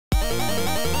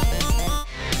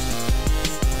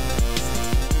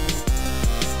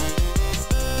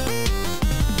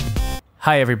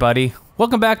Hi everybody,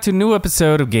 welcome back to a new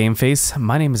episode of GameFace.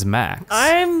 My name is Max.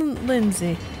 I'm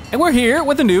Lindsay. And we're here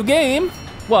with a new game.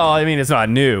 Well, I mean, it's not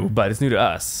new, but it's new to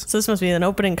us. So this must be an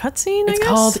opening cutscene, I guess? It's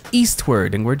called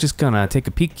Eastward, and we're just gonna take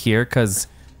a peek here, because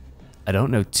I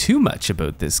don't know too much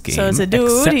about this game. So it's a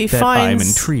dude, he finds I'm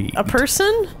intrigued. a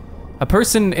person? A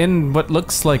person in what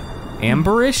looks like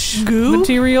amberish Goo?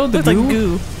 material? The Looks like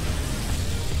goo.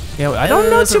 Yeah, I don't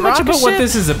know It's a too much rocket about what ship?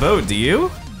 this is about, do you?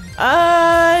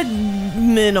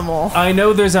 Minimal. I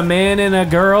know there's a man and a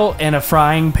girl and a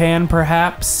frying pan,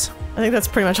 perhaps. I think that's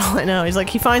pretty much all I know. He's like,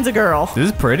 he finds a girl.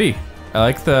 This is pretty. I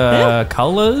like the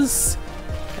colors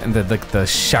and the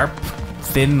sharp,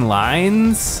 thin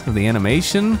lines of the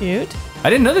animation. Cute. I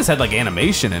didn't know this had like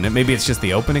animation in it. Maybe it's just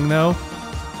the opening though.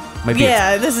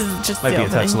 Yeah, this is just might the be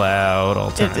opening. a touch loud.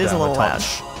 I'll turn It it is down a little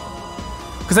touch.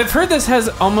 Because I've heard this has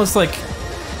almost like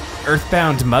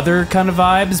Earthbound Mother kind of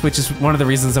vibes, which is one of the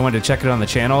reasons I wanted to check it on the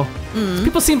channel. So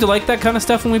people seem to like that kind of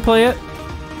stuff when we play it,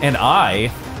 and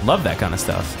I love that kind of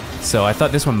stuff. So I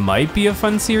thought this one might be a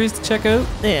fun series to check out.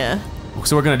 Yeah.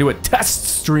 So we're gonna do a test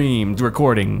stream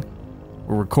recording.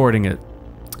 We're recording it.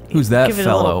 Who's that Give it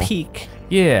fellow? a little peek.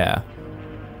 Yeah.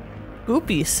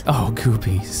 Goopies. Oh,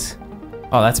 goopies.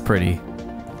 Oh, that's pretty.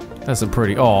 That's a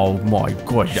pretty. Oh my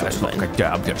goodness! Look at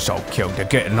them. They're so cute. They're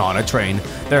getting on a train.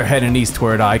 They're heading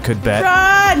eastward. I could bet.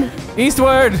 Run!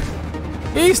 Eastward!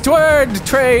 Eastward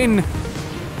train!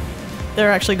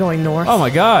 They're actually going north. Oh my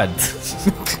god.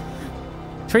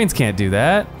 Trains can't do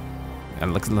that.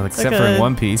 And looks like except for in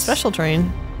One Piece. Special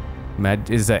train.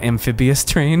 Is that amphibious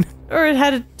train? Or it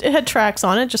had tracks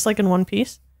on it, just like in One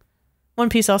Piece. One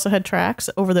Piece also had tracks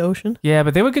over the ocean. Yeah,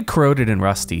 but they would get corroded and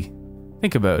rusty.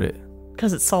 Think about it.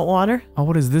 Because it's salt water. Oh,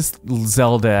 what is this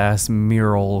Zelda-ass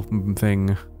mural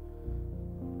thing?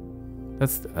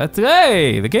 That's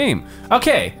hey, the game.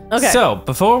 Okay. So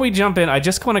before we jump in, I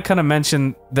just want to kind of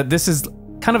mention that this is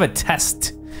kind of a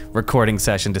test recording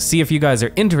session to see if you guys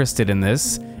are interested in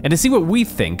this and to see what we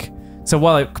think. So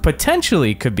while it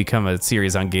potentially could become a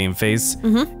series on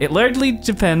GameFace, it largely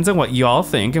depends on what y'all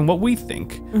think and what we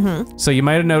think. So you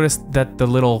might have noticed that the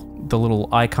little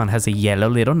icon has a yellow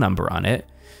little number on it.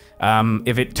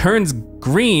 If it turns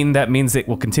green, that means it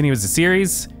will continue as a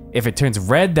series. If it turns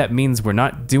red, that means we're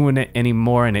not doing it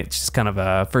anymore and it's just kind of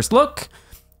a first look.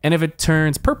 And if it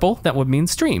turns purple, that would mean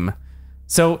stream.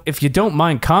 So if you don't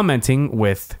mind commenting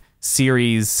with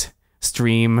series,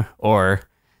 stream, or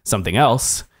something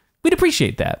else, we'd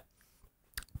appreciate that.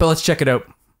 But let's check it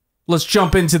out. Let's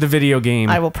jump into the video game.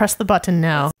 I will press the button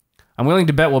now. I'm willing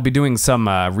to bet we'll be doing some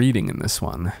reading in this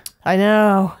one. I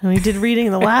know. And we did reading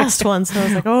in the last one, so I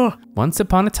was like, oh. Once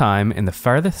upon a time, in the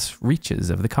farthest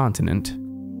reaches of the continent,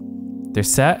 there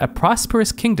sat a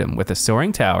prosperous kingdom with a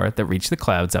soaring tower that reached the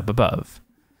clouds up above.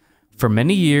 For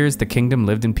many years, the kingdom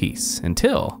lived in peace,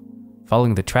 until,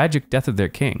 following the tragic death of their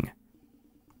king,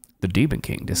 the Demon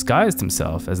King disguised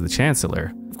himself as the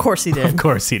Chancellor. Of course he did. Of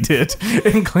course he did,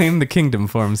 and claimed the kingdom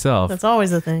for himself. That's always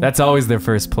the thing. That's always their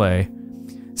first play.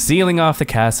 Sealing off the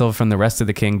castle from the rest of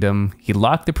the kingdom, he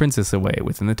locked the princess away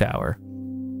within the tower.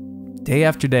 Day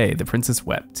after day, the princess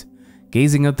wept,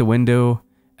 gazing out the window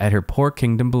at her poor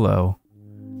kingdom below.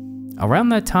 Around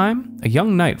that time, a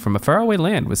young knight from a faraway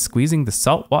land was squeezing the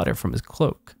salt water from his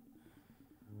cloak.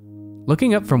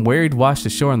 Looking up from where he'd washed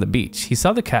ashore on the beach, he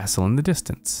saw the castle in the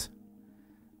distance.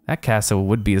 That castle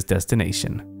would be his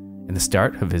destination, and the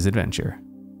start of his adventure.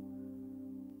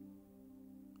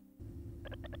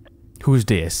 Who's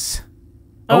this?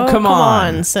 Oh, come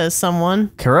on, says someone.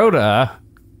 Kuroda?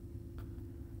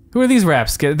 Who are these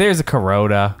raps? There's a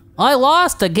Kuroda. I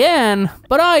lost again,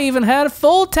 but I even had a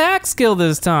full attack skill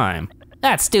this time.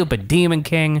 That stupid Demon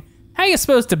King. How you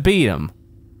supposed to beat him?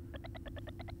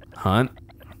 Hunt?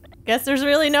 Guess there's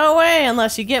really no way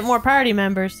unless you get more party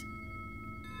members.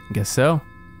 Guess so.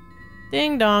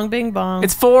 Ding dong, bing bong.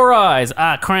 It's 4 Eyes.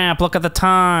 Ah, crap, look at the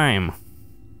time.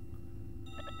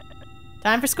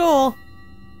 Time for school.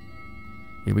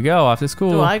 Here we go, off to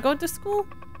school. Do I go to school?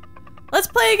 Let's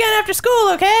play again after school,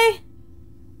 okay?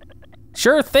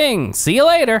 Sure thing. See you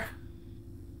later.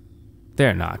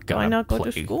 They're not gonna Do I not play. go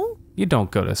to school? You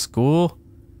don't go to school.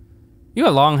 You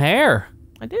got long hair.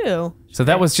 I do. So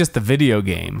that was just the video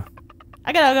game.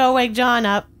 I gotta go wake John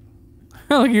up.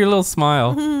 Look at your little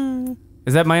smile.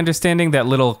 Is that my understanding? That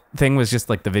little thing was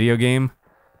just like the video game?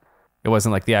 It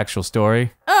wasn't like the actual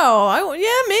story? Oh,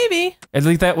 yeah, maybe. At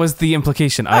least that was the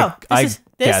implication I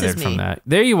gathered from that.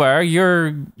 There you are.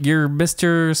 You're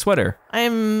Mr. Sweater.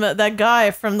 I'm that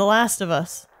guy from The Last of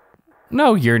Us.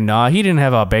 No, you're not. He didn't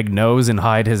have a big nose and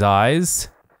hide his eyes.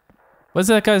 What's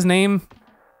that guy's name?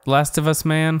 Last of Us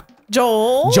man?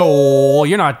 Joel. Joel,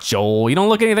 you're not Joel. You don't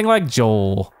look anything like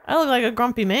Joel. I look like a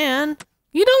grumpy man.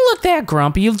 You don't look that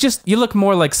grumpy. You look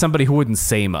more like somebody who wouldn't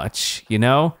say much, you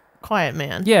know? Quiet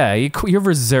man. Yeah, you're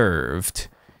reserved.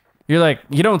 You're like,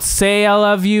 you don't say I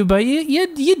love you, but you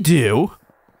do.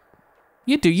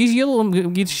 You do.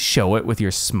 You show it with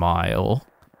your smile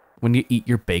when you eat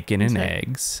your bacon and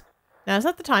eggs. Now is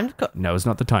not the time to cook. No, it's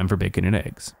not the time for bacon and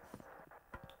eggs.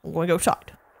 I'm going to go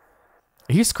outside.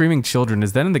 Are you screaming children?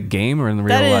 Is that in the game or in the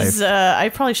real life? That is, I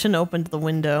probably shouldn't have opened the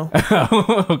window.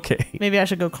 Oh, okay. Maybe I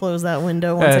should go close that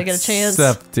window once I get a chance. It's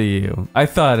up to you. I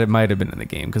thought it might have been in the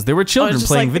game because there were children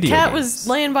playing video games. The cat was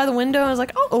laying by the window. I was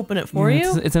like, I'll open it for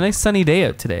you. It's a nice sunny day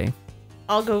out today.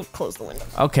 I'll go close the window.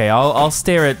 Okay, I'll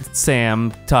stare at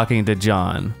Sam talking to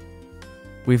John.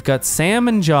 We've got Sam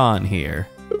and John here.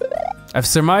 I've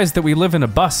surmised that we live in a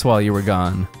bus while you were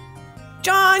gone.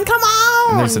 John, come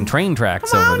on! And there's some train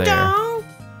tracks over there. John.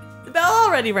 The bell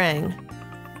already rang.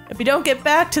 If you don't get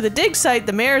back to the dig site,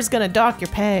 the mayor's gonna dock your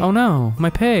pay. Oh no, my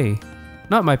pay.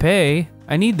 Not my pay.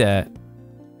 I need that.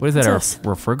 What is that, What's a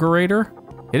refrigerator?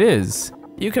 It is.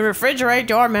 You can refrigerate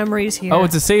your memories here. Oh,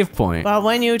 it's a save point. But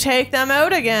when you take them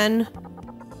out again,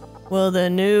 will the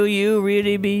new you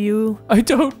really be you? I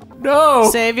don't know.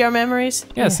 Save your memories?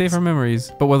 Yeah, yes. Save our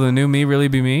memories. But will the new me really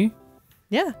be me?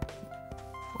 Yeah.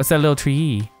 What's that little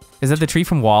tree? Is that the tree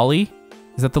from WALL-E?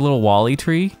 Is that the little WALL-E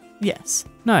tree? Yes.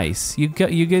 Nice. You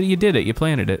did it. You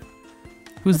planted it.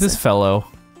 Who's this fellow?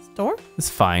 Store? This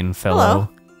fine fellow. Hello.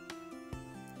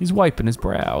 He's wiping his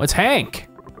brow. It's Hank.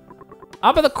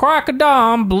 Up at the crack of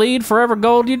dawn, bleed for every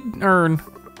gold you earn.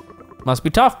 Must be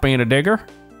tough being a digger.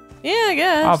 Yeah, I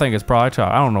guess. I think it's probably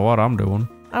tough. I don't know what I'm doing.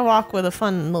 I walk with a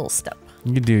fun little step.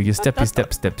 You do. You step.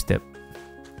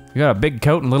 You got a big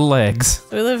coat and little legs.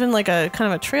 We live in like a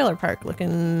kind of a trailer park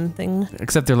looking thing.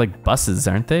 Except they're like buses,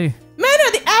 aren't they? Men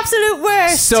are the absolute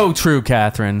worst. So true,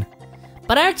 Catherine.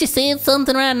 But aren't you seeing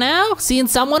something right now? Seeing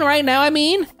someone right now, I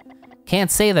mean? Can't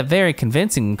say that very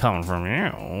convincing coming from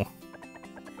you.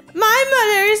 My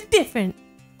mother is different.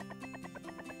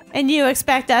 And you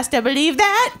expect us to believe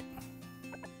that?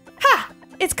 Ha!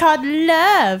 It's called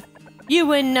love. You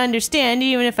wouldn't understand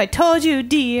even if I told you,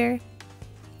 dear.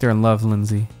 They're in love,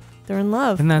 Lindsay. They're in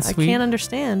love. Isn't that sweet? I can't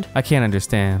understand. I can't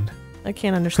understand. I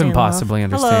can't understand. Couldn't possibly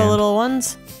understand. Hello, little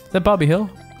ones. Is that Bobby Hill?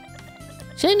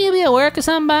 Shouldn't you be at work or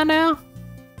something by now?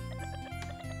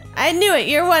 I knew it.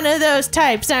 You're one of those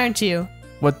types, aren't you?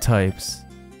 What types?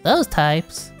 Those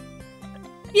types.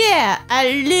 Yeah,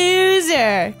 a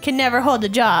loser. Can never hold a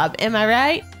job. Am I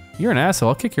right? You're an asshole.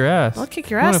 I'll kick your ass. I'll kick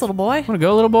your ass, little boy. Wanna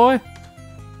go, little boy?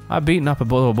 I've beaten up a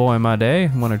little boy in my day.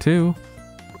 One or two.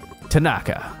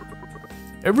 Tanaka.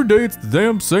 Every day it's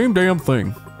the same damn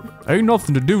thing. Ain't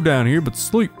nothing to do down here but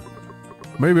sleep.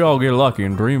 Maybe I'll get lucky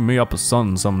and dream me up a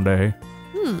son someday.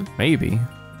 Maybe.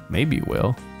 Maybe you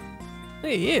will.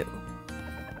 Look at you.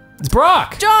 It's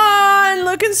Brock! John,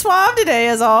 looking suave today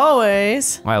as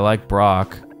always. I like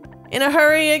Brock. In a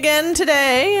hurry again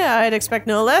today. I'd expect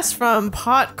no less from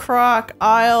Pot Croc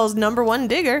Isle's #1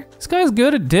 digger. This guy's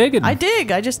good at digging. I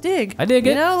dig. I just dig. I dig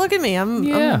it. You know, look at me.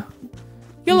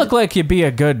 You look like you'd be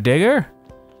a good digger.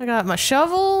 I got my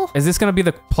shovel. Is this gonna be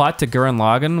the plot to Gurren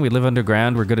Lagann? We live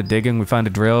underground, we're good at digging, we find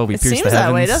a drill, we pierce the heavens. It seems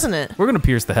that way, doesn't it? We're gonna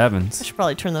pierce the heavens. I should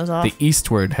probably turn those off. The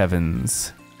Eastward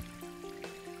heavens.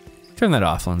 Turn that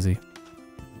off, Lindsay.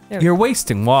 You're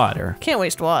wasting water. Can't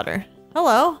waste water.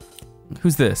 Hello.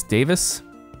 Who's this, Davis?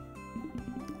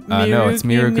 No, it's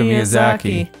Miruka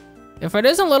Miyazaki. If it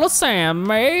isn't little Sam,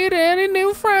 made any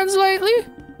new friends lately?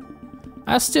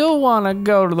 I still want to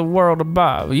go to the world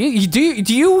above. Do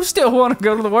you still want to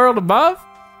go to the world above?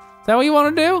 Is that what you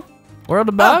want to do? World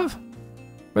above? Oh.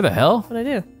 Where the hell? What'd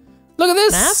I do? Look at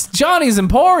this! Map? Johnny's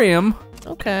Emporium!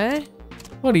 Okay.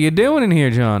 What are you doing in here,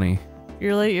 Johnny?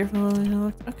 You're late,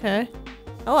 okay.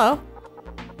 Hello.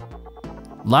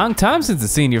 Long time since I've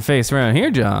seen your face around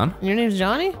here, John. Your name's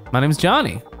Johnny? My name's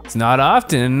Johnny. It's not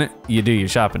often you do your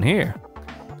shopping here.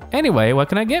 Anyway, what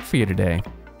can I get for you today?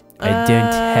 I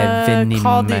don't have any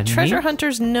called money. the Treasure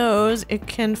Hunter's Nose. It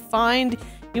can find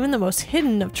even the most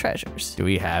hidden of treasures. Do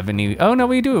we have any? Oh no,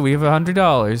 we do. We have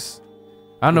 $100.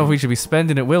 I don't know if we should be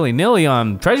spending it willy-nilly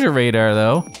on Treasure Radar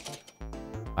though.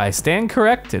 I stand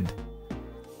corrected.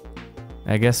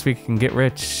 I guess we can get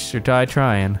rich or die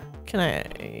trying. Can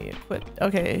I quit?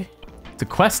 Okay. It's a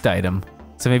quest item,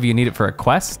 so maybe you need it for a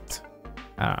quest.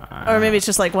 Or maybe it's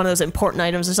just like one of those important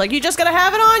items. It's like, you just gotta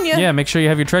have it on you. Yeah, make sure you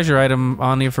have your treasure item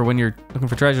on you for when you're looking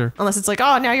for treasure. Unless it's like,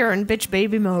 oh, now you're in bitch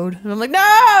baby mode. And I'm like, no,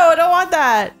 I don't want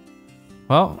that.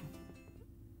 Well,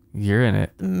 You're in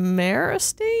it. The mayor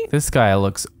estate? This guy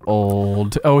looks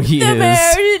old. Oh, he The is.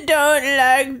 mayor don't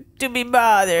like to be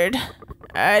bothered.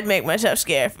 I'd make myself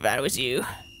scarce if I was you.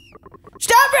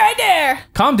 Stop right there!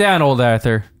 Calm down, old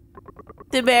Arthur.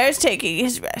 The mayor's taking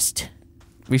his rest.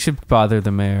 We should bother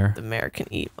the mayor. The mayor can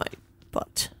eat my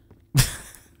butt.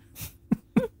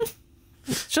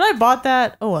 Should I have bought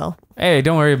that? Oh well. Hey,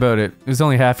 don't worry about it. It was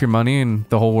only half your money in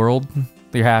the whole world.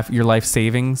 Your life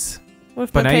savings. What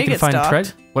if But my now pay you can gets find docked?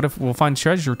 treasure. What if we'll find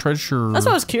treasure? That's what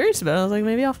I was curious about. I was like,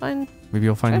 maybe I'll find... Maybe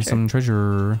you'll find treasure. some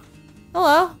treasure.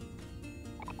 Hello.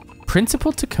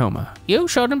 Principal Tacoma. You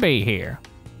shouldn't be here.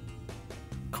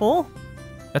 Cool.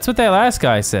 That's what that last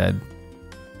guy said.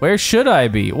 Where should I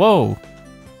be? Whoa. Are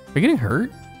you getting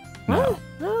hurt? No.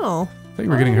 No. I thought you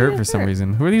were getting hurt for some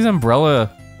reason. Who are these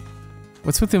umbrella?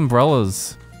 What's with the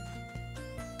umbrellas?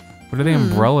 What are they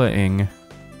umbrella-ing? I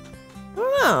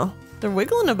don't know. They're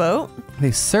wiggling about.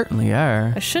 They certainly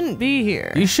are. I shouldn't be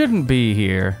here. You shouldn't be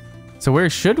here. So where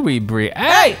should we be?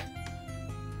 Hey!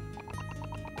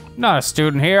 Not a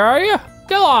student here, are you?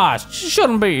 Get lost. You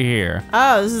shouldn't be here.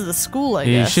 Oh, this is the school, I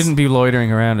guess. You shouldn't be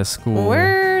loitering around a school.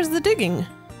 Where's the digging?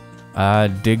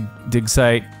 Dig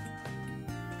site.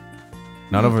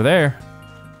 Not over there.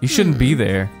 You shouldn't be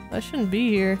there. I shouldn't be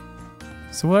here.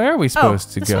 So where are we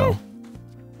supposed to this go? way?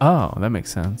 Oh, that makes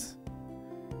sense.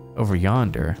 Over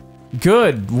yonder.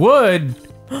 Good wood.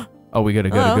 Oh, we gotta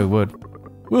go to good wood.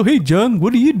 Well, hey, John,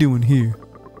 what are you doing here?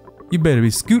 You better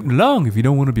be scooting along if you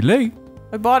don't want to be late.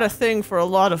 I bought a thing for a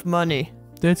lot of money.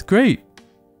 That's great.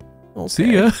 Okay.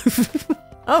 See ya.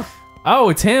 Oh,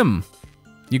 it's him.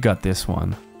 You got this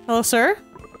one. hello, sir.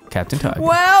 Captain Tiger.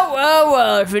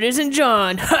 Well, if it isn't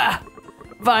John. Ha!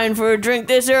 Vying for a drink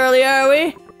this early, are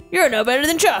we? You're no better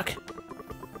than Chuck.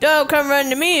 Don't come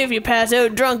running to me if you pass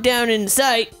out drunk down in the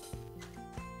sight.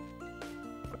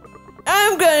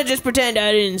 I'm gonna just pretend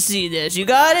I didn't see this. You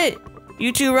got it?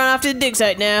 You two run off to the dig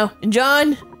site now. And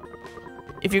John,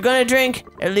 if you're gonna drink,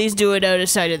 at least do it out of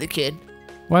sight of the kid.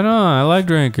 Why not? I like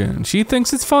drinking. She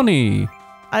thinks it's funny.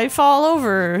 I fall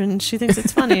over and she thinks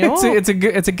it's funny.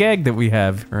 It's a gag that we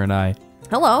have, her and I.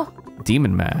 Hello.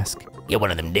 Demon mask. You're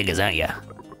one of them diggers, aren't you?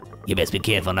 You best be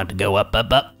careful not to go up.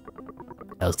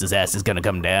 Else disaster's gonna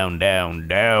come down.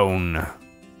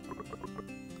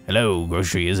 Hello,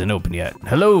 grocery isn't open yet.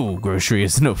 Hello, grocery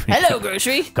isn't open yet. Hello,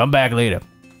 grocery. Come back later.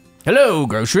 Hello,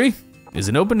 grocery.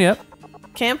 Isn't open yet.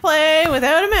 Can't play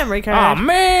without a memory card. Oh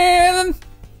man!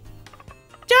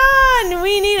 John,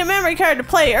 we need a memory card to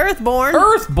play Earthbound.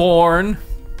 Earthbound?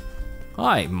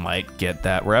 I might get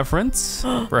that reference.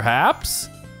 Perhaps.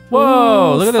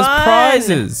 Whoa, Ooh, look at those fun.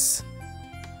 prizes.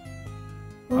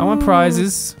 I want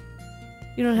prizes.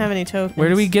 You don't have any tokens. Where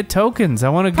do we get tokens? I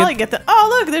want to Probably get the.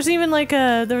 Oh, look, there's even like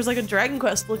a. There was like a Dragon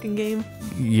Quest looking game.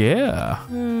 Yeah.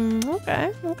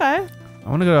 Okay. I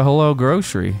want to go to Hello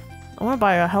Grocery. I want to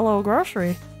buy a Hello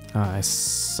Grocery. I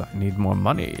need more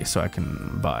money so I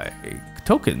can buy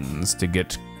tokens to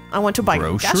get I want to buy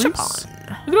groceries.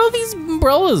 Gashapon. Look at all these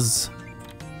umbrellas.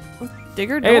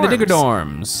 Digger dorms. Hey, the digger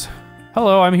dorms.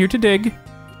 Hello, I'm here to dig.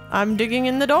 I'm digging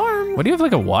in the dorm. What do you have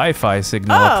like a Wi-Fi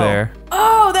signal up there?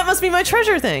 Oh, that must be my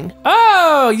treasure thing.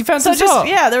 Oh, you found So some salt.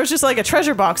 there was just like a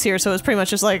treasure box here, so it's pretty much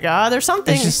just like there's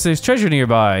something. There's treasure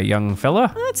nearby, young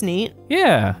fella. Oh, that's neat.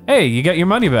 Yeah. Hey, you got your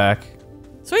money back.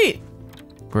 Sweet.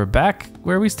 We're back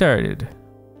where we started.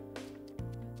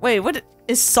 Wait, what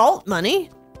is salt money?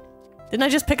 Didn't I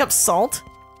just pick up salt?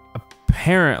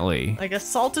 Apparently. I guess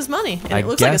salt is money. And I it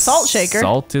looks like a guess salt shaker.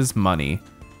 Salt is money.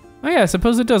 Oh yeah, I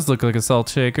suppose it does look like a salt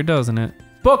shaker, doesn't it?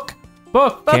 Book!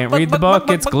 Can't read the book,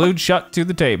 it's glued shut to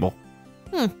the table.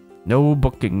 No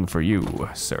booking for you,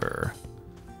 sir.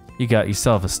 You got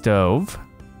yourself a stove.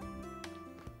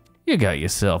 You got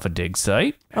yourself a dig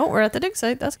site. Oh, we're at the dig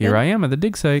site. That's good. Here I am at the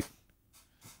dig site.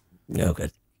 No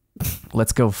good.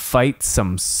 Let's go fight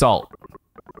some salt.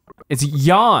 It's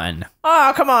yawn.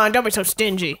 Oh, come on. Don't be so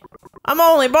stingy. I'm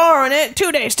only borrowing it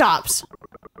 2 days tops.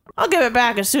 I'll give it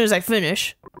back as soon as I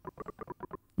finish.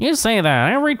 You say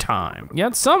that every time,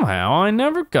 yet somehow I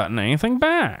never gotten anything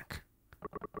back.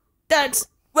 That's,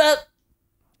 well...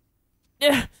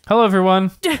 Hello,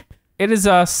 everyone. It is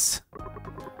us.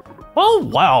 Oh,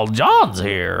 well, John's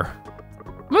here.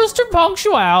 Mr.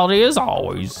 Punctuality as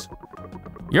always.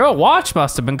 Your watch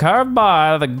must have been carved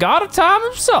by the god of time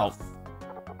himself.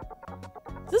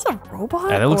 Is this a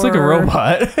robot? Yeah, that looks like a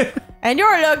robot. And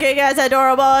you're looking as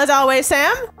adorable as always,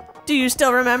 Sam. Do you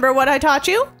still remember what I taught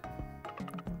you?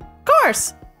 Of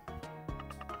course.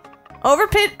 Over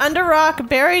pit, under rock,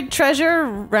 buried treasure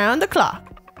round the clock.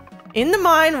 In the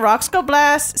mine, rocks go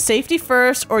blast, safety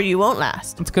first or you won't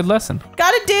last. It's a good lesson.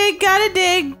 Gotta dig,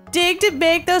 dig to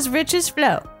make those riches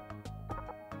flow.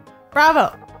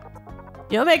 Bravo.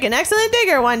 You'll make an excellent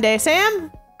digger one day,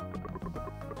 Sam.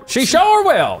 She sure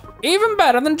will. Even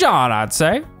better than John, I'd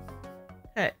say.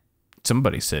 Hey.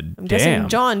 Somebody said, I'm damn. guessing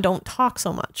John don't talk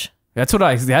so much.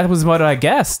 That was what I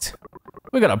guessed.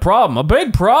 We got a problem, a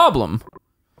big problem.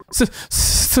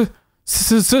 Slugs!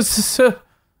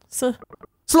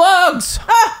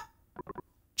 Ah!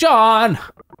 John!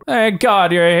 Thank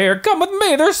God you're here. Come with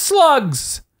me, there's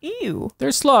slugs! Ew.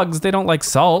 They're slugs, they don't like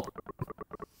salt.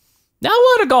 Now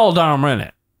what a gold-arm in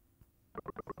it.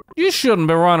 You shouldn't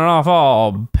be running off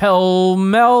all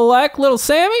pell-mell like little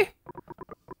Sammy.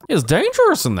 It's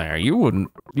dangerous in there. You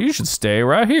should stay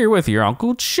right here with your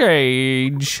Uncle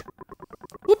Chage.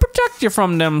 We'll protect you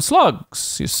from them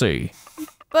slugs, you see.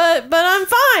 But I'm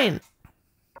fine.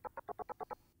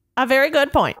 A very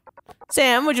good point.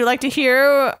 Sam, would you like to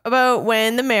hear about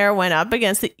when the mayor went up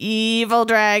against the evil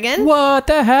dragon? What,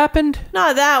 that happened?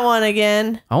 Not that one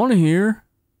again. I want to hear.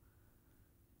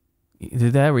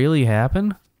 Did that really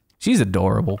happen? She's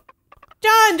adorable.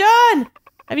 John!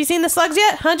 Have you seen the slugs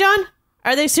yet, huh, John?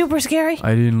 Are they super scary?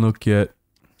 I didn't look yet.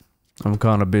 I'm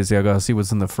kind of busy. I gotta see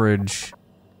what's in the fridge.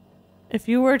 If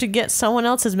you were to get someone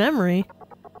else's memory,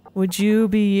 would you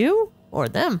be you or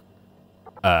them?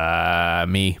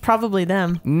 Me. Probably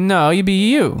them. No, you'd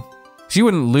be you. She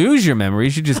wouldn't lose your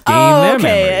memories, you'd just gain their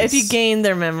memories. If you gained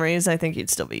their memories, I think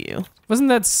you'd still be you. Wasn't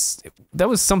that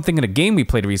was something in a game we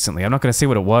played recently. I'm not gonna say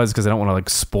what it was because I don't want to like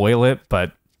spoil it,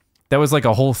 but that was like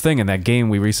a whole thing in that game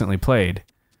we recently played.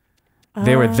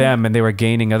 They were them and they were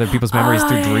gaining other people's memories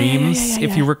through dreams,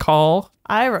 if you recall.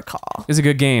 I recall. It was a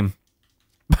good game.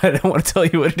 But I don't want to tell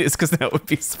you what it is because that would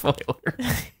be a spoiler.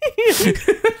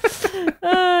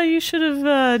 You should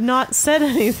have not said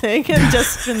anything and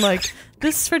just been like,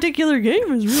 this particular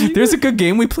game is really There's a good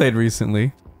game we played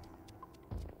recently.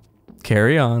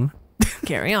 Carry on.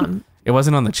 Carry on. It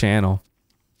wasn't on the channel.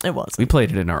 It was. We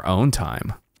played it in our own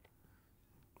time.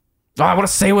 Oh, I want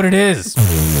to say what it is.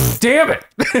 Damn it.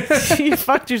 You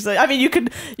fucked yourself. I mean, you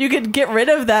could get rid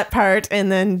of that part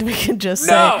and then we could just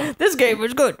say, this game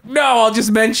was good. No, I'll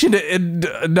just mention it in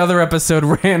another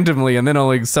episode randomly and then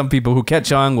only some people who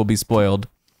catch on will be spoiled.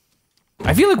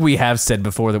 I feel like we have said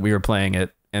before that we were playing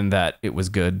it and that it was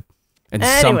good. And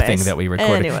something that we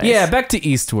recorded. Anyways. Yeah, back to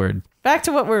Eastward. Back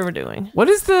to what we were doing. What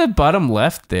is the bottom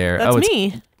left there? That's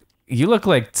me. You look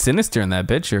like sinister in that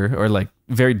picture, or like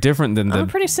very different than I'm a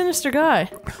pretty sinister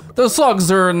guy. The slugs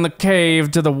are in the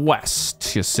cave to the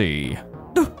west, you see.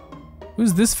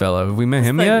 Who's this fellow? Have we met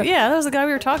him yet? Yeah, that was the guy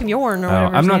we were talking, Yorn or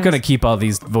whatever. I'm not gonna keep all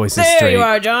these voices straight. There you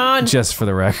are, John. Just for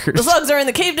the record. The slugs are in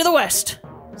the cave to the west.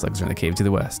 Slugs are in the cave to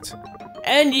the west.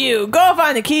 And you, go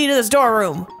find the key to the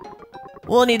storeroom.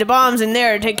 We'll need the bombs in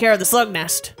there to take care of the slug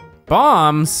nest.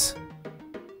 Bombs?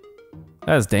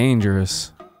 That's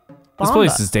dangerous. This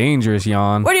place is dangerous,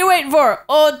 Jan. What are you waiting for?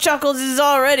 Old Chuckles is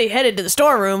already headed to the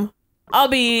storeroom. I'll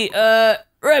be,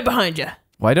 right behind you.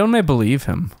 Why don't I believe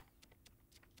him?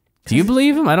 Do you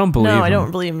believe him? I don't believe him. No, I don't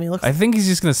believe him. He looks I think he's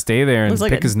just gonna stay there and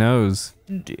like pick his nose.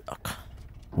 dick.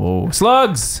 Whoa.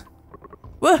 Slugs!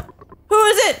 Who is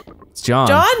it? It's John.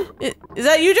 John? Is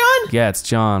that you, John? Yeah, it's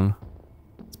John.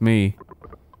 It's me.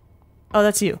 Oh,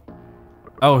 that's you.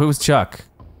 Oh, who's Chuck?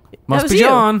 Must was be you.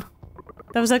 John.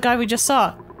 That was that guy we just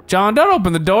saw. John, don't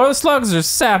open the door. The slugs are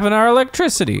sapping our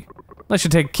electricity. Unless you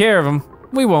take care of them,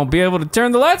 we won't be able to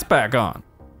turn the lights back on.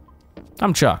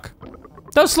 I'm Chuck.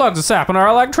 Those slugs are sapping our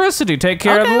electricity. Take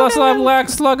care of the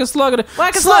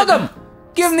slug them.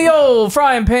 Give them the old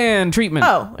frying pan treatment.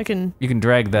 Oh, I can. You can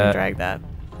drag that. Drag that.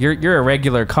 You're a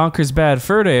regular Conker's Bad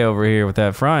Fur Day over here with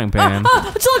that frying pan.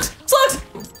 Slugs! Slugs!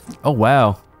 Oh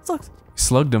wow. Slugs.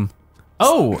 Slugged him.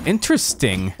 Oh,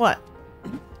 interesting. What?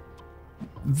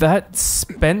 That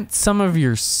spent some of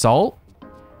your salt?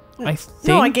 I think.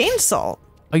 No, I gained salt.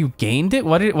 Oh, you gained it?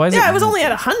 Why is it? Yeah, I was only at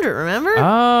 100, remember?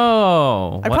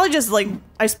 Oh. I probably just, I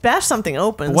bashed something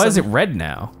open. Why is it red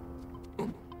now? It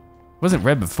wasn't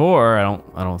red before, I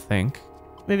don't think.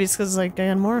 Maybe it's because, I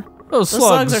got more. Those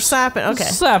slugs are sapping, okay.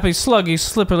 Sappy, sluggy,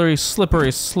 slippery,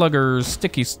 sluggers,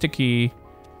 sticky.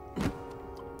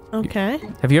 Okay.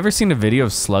 Have you ever seen a video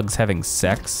of slugs having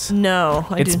sex? No,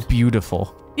 It's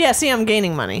beautiful. Yeah, see, I'm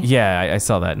gaining money. Yeah, I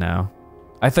saw that now.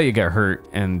 I thought you got hurt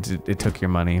and it took your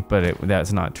money, but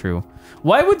that's not true.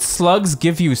 Why would slugs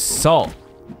give you salt?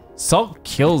 Salt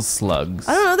kills slugs.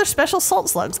 I don't know, they're special salt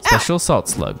slugs. Special salt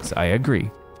slugs, I agree.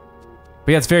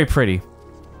 But yeah, it's very pretty.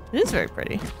 It is very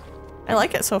pretty. I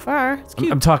like it so far. It's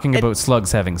cute. I'm talking about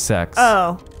slugs having sex.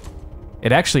 Oh.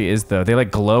 It actually is though. They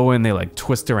glow and they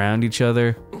twist around each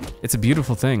other. It's a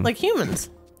beautiful thing. Like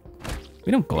humans.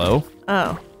 We don't glow.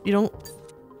 Oh, you don't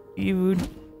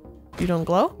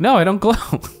glow? No, I don't glow.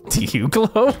 Do you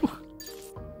glow?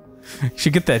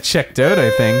 Should get that checked out, I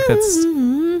think. That's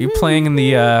you playing in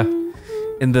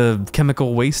the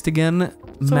chemical waste again,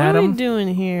 So madam? what are we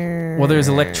doing here? Well, there's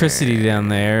electricity down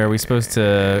there. Are we supposed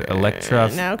to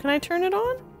Now can I turn it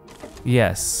on?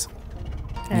 Yes.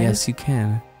 Okay. Yes, you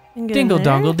can. And get in Dingle there?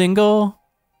 dongle dingle.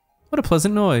 What a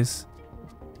pleasant noise.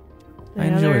 I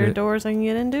Any enjoyed other it. doors I can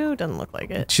get into? Doesn't look like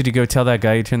it. Should you go tell that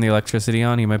guy you turned the electricity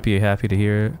on? He might be happy to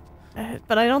hear it.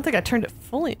 But I don't think I turned it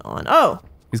fully on. Oh,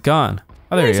 He's gone.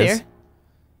 Oh, there he's he is. here.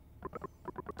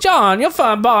 John, you'll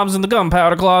find bombs in the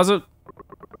gunpowder closet.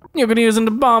 You can use them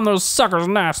to bomb those suckers'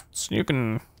 nests. You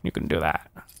can do that.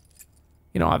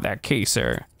 You don't have that key,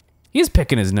 sir. He's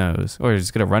picking his nose, or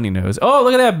he's got a runny nose. Oh,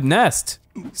 look at that nest.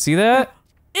 See that?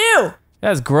 Ew!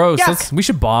 That's gross. Yuck. We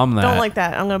should bomb that. Don't like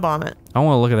that. I'm gonna bomb it. I don't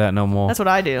want to look at that no more. That's what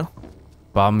I do.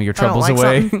 Bomb your I don't troubles like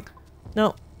away. something.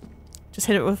 Nope. Just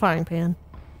hit it with a frying pan.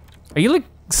 Are you like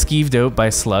skeeved out by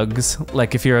slugs?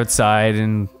 Like if you're outside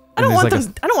and I don't there's want like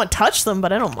them. I don't want to touch them,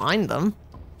 but I don't mind them.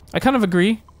 I kind of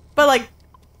agree. But like,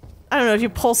 I don't know, if you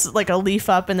pull like a leaf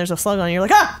up and there's a slug on it, you're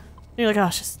like, ah! And you're like, oh,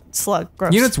 it's just a slug.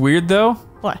 Gross. You know what's weird though?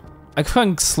 What? I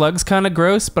find slugs kind of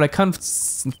gross, but I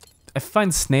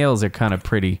find snails are kind of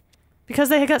pretty. Because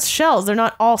they got shells. They're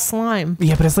not all slime.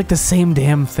 Yeah, but it's like the same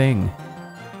damn thing.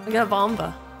 I got a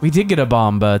bomba. We did get a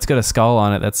bomb, but it's got a skull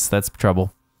on it. That's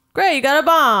trouble. Great, you got a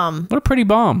bomb. What a pretty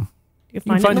bomb. You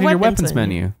You can find it in your weapons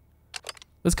menu. menu.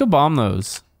 Let's go bomb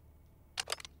those.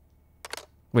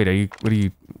 Wait,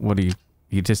 what are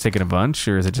you just taking a bunch,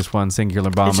 or is it just one singular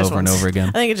bomb It's just over and one. over again?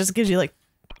 I think it just gives you like,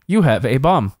 You have a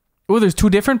bomb. Oh, there's 2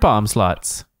 different bomb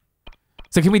slots.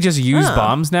 So can we just use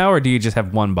bombs now, or do you just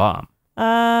have one bomb?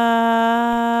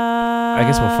 I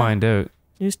guess we'll find out.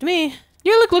 News to me.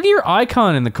 Yeah, look at your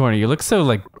icon in the corner. You look so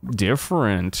like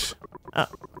different. Oh.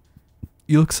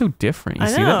 You look so different. You I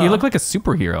see that? know. You look like a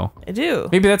superhero. I do.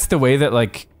 Maybe that's the way that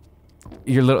like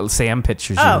your little Sam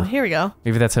pictures you. Oh, here we go.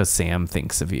 Maybe that's how Sam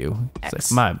thinks of you. It's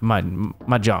X. like,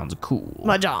 my John's cool.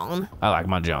 My John. I like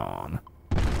my John.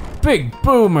 Big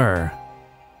boomer.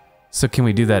 So can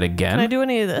we do that again? Can I do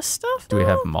any of this stuff? Do we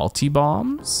have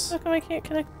multi-bombs? How come I can't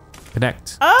connect?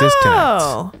 Connect. Oh.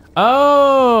 Disconnect.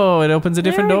 Oh, it opens a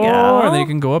different There we door, go. and then you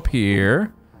can go up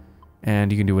here, and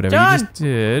you can do whatever John. you just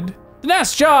did. The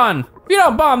nest, John! If you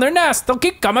don't bomb their nest, they'll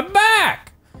keep coming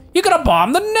back! You gotta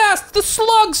bomb the nest! The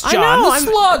slugs, I John! know, The I'm-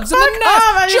 slugs in the Fuck off,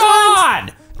 I nest! just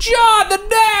John! John, the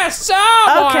nest!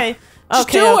 Oh, Okay. boy. Just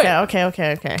Okay, do okay, it. okay,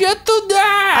 okay, okay. Get the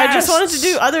nest! I just wanted to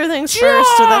do other things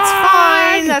first, so that's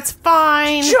fine. That's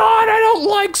fine. John, I don't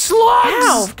like slugs!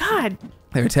 Ow, God.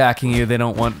 They're attacking you. They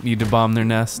don't want you to bomb their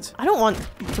nest. I don't want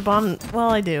to bomb. Well,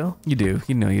 I do. You do.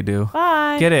 You know you do.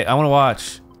 Bye. Get it. I want to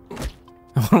watch.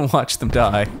 I want to watch them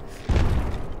die.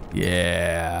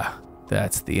 Yeah.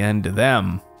 That's the end of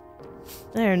them.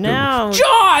 There, now.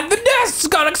 John, the nest's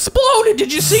got exploded.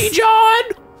 Did you see, John?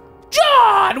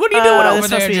 John, what are you doing over This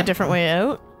must there? be a John? different way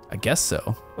out. I guess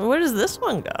so. Well, where does this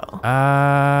one go?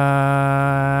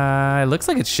 It looks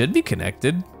like it should be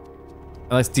connected.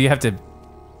 Unless, do you have to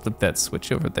flip that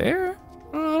switch over there?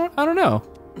 I don't know.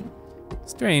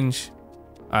 Strange.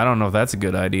 I don't know if that's a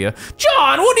good idea.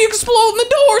 John, what are you exploding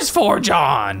the doors for,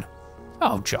 John?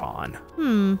 Oh, John.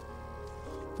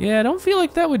 Yeah, I don't feel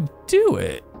like that would do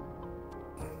it.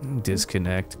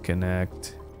 Disconnect,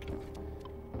 connect.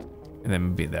 And then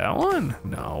maybe that one?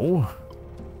 No.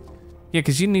 Yeah,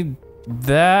 because you need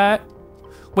that.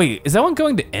 Wait, is that one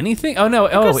going to anything? Oh, no.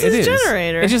 Oh, goes it to is. the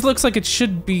generator. It just looks like it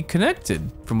should be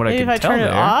connected from what Maybe I can if I tell turn there.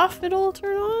 it off, it'll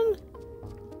turn on?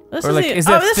 This Or like, the- is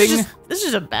that this thing- this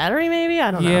is just a battery, maybe?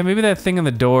 I don't know. Yeah, maybe that thing on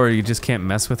the door you just can't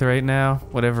mess with right now,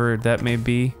 whatever that may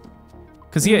be.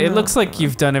 Because, yeah, it looks like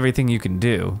you've done everything you can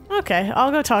do. Okay,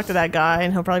 I'll go talk to that guy,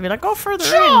 and he'll probably be like, go further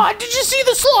in. John, did you see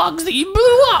the slugs that you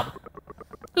blew up?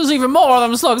 There's even more of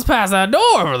them slugs past that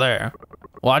door over there.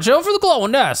 Watch out for the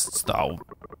glowing nests, though.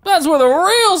 That's where the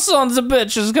real sons of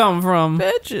bitches come from.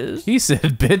 Bitches. He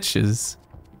said bitches.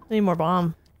 I need more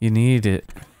bomb. You need it.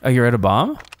 Oh, you're at a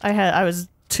bomb? I was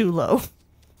too low.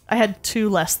 I had 2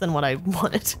 less than what I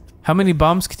wanted. How many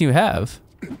bombs can you have?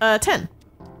 10.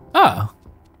 Oh,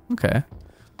 okay.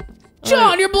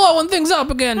 John, you're blowing things up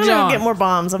again, I'm John. gonna get more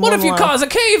bombs. I'm What if one you low. cause a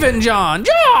cave-in, John?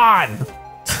 John!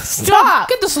 Stop!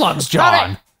 Get the slugs, Stop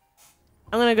John. it.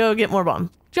 I'm gonna go get more bomb.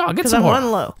 John, get 'Cause some I'm more.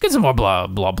 one low. Get some more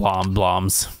bloms.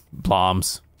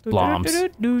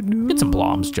 Get some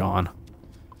bloms, John.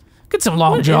 Get some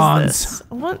long What is johns. this?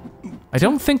 What? I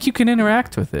don't think you can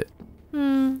interact with it.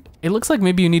 It looks like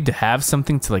maybe you need to have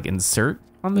something to like insert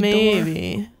on the door.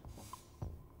 Maybe.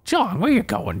 John, where you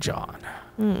going, John?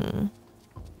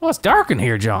 Well, it's dark in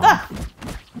here, John.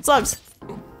 Slugs.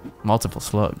 Multiple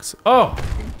slugs. Oh,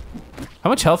 How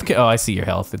much health? Oh, I see your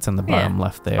health. It's on the bottom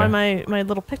left there. By my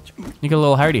little picture. You got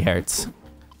little hearty hearts.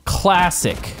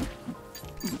 Classic.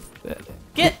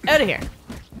 Get out of here.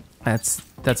 That's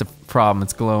a problem.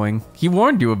 It's glowing. He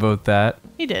warned you about that.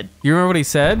 He did. You remember what he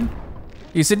said?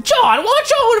 He said, John,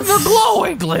 watch out for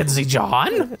glowing, Lindsay,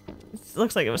 John. It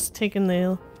looks like it was taking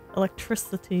the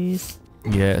electricities.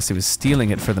 Yes, he was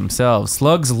stealing it for themselves.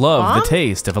 Slugs love the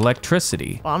taste of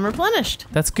electricity. Bomb replenished.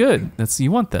 That's good.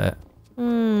 You want that.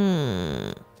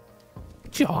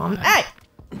 John. Hey!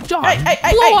 John, Hey,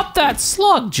 blow up that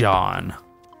slug, John.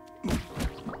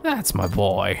 That's my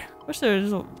boy. Wish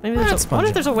there's maybe there's I wonder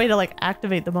if there's a way to like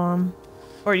activate the bomb.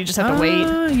 Or you just have to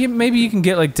wait. Maybe you can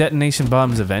get like detonation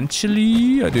bombs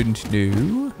eventually. I didn't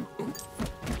know.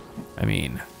 I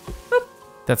mean,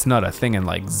 that's not a thing in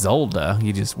like Zelda.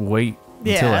 You just wait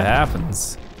until it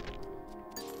happens.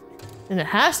 And it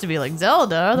has to be like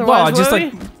Zelda, otherwise what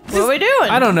are we doing?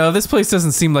 I don't know. This place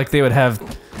doesn't seem like they would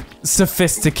have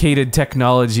sophisticated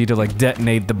technology to like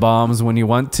detonate the bombs when you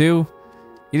want to.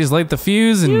 You just light the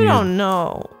fuse and you don't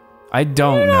know. I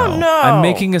don't know. I'm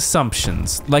making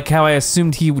assumptions, like how I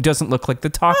assumed he doesn't look like the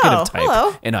talkative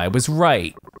type, and I was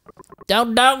right.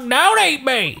 Don't eat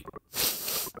me.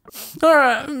 All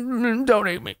right, don't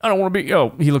eat me. I don't want to be.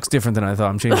 Oh, he looks different than I thought.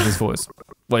 I'm changing his voice.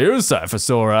 Well, you're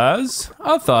Cypher Eyes.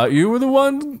 I thought you were the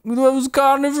one with those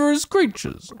carnivorous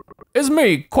creatures. It's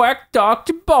me, Quack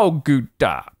Dr.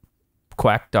 Boguda.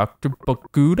 Quack Dr.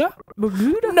 Boguda?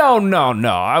 Boguda?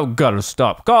 No. I've got to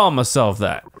stop calling myself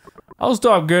that. I'll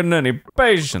stop getting any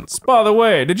patience. By the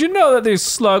way, did you know that these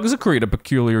slugs secrete a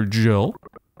peculiar gel?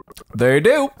 They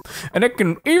do, and it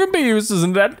can even be used as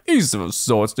an adhesive of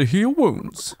sorts to heal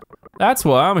wounds. That's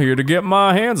why I'm here to get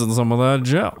my hands on some of that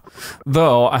gel.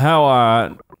 Though,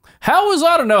 how was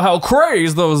I to know how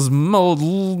crazed those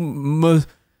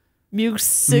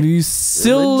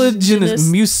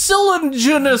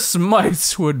mucilaginous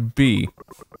mites would be?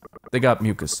 They got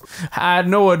mucus. I had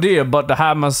no idea but to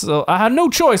hide myself. I had no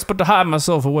choice but to hide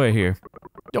myself away here.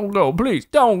 Don't go, please.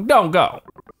 Don't go.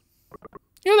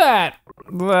 You're that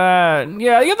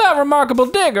remarkable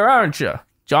digger, aren't you?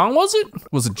 John, was it?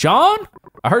 Was it John?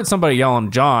 I heard somebody yelling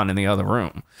John in the other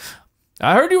room.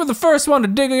 I heard you were the first one to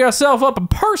dig yourself up in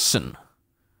person.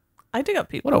 I dig up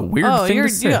people. What a weird thing to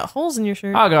say. You got holes in your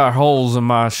shirt. I got holes in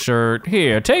my shirt.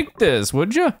 Here, take this,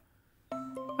 would you?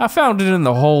 I found it in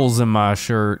the holes in my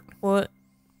shirt. What?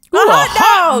 Ooh, a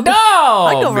hot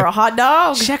dog! I'd go for a hot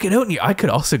dog. Check it out. I could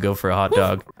also go for a hot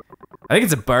dog. I think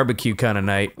it's a barbecue kind of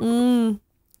night.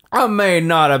 I may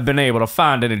not have been able to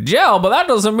find any gel, but that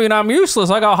doesn't mean I'm useless.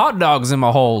 I got hot dogs in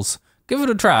my holes. Give it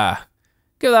a try.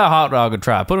 Give that hot dog a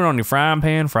try. Put it on your frying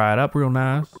pan, fry it up real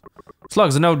nice.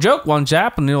 Slugs are no joke, one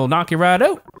chap, and it'll knock you right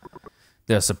out.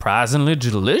 They're surprisingly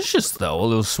delicious, though. A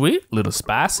little sweet, a little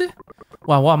spicy.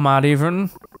 Well, one might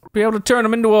even be able to turn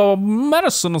them into a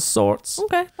medicine of sorts.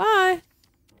 Okay, bye.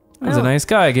 That was a nice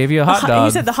guy. I gave you a hot dog.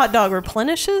 You said the hot dog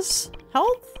replenishes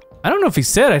health? I don't know if he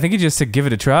said. I think he just said give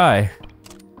it a try.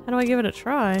 How do I give it a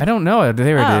try? I don't know.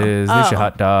 There it is. There's your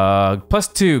hot dog.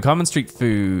 +2, common street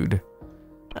food.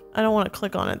 I don't want to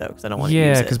click on it, though, because I don't want to use it.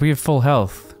 Yeah, because we have full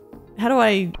health. How do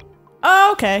I...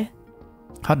 Oh, okay.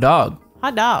 Hot dog.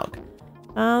 Hot dog.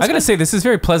 I gotta say, this is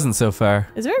very pleasant so far.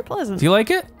 It's very pleasant. Do you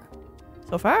like it?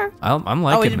 So far. I'm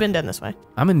liking it. Oh, we've been done this way.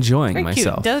 I'm enjoying very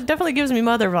myself. Cute. Definitely gives me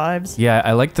mother vibes. Yeah,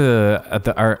 I like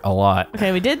the art a lot.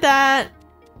 Okay, we did that.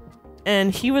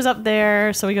 And he was up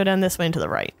there, so we go down this way and to the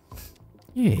right.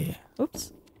 Yeah.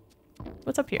 Oops.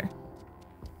 What's up here?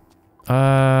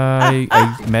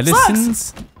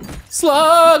 Medicines?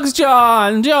 Slugs,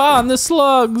 John! John, the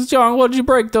slugs! John, what'd you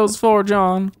break those for,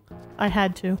 John? I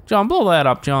had to. John, blow that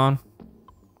up, John.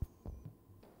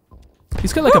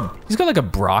 He's got like a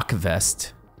Brock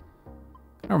vest.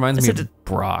 That reminds me of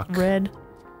Brock. Red.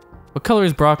 What color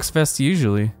is Brock's vest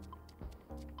usually?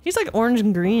 He's like orange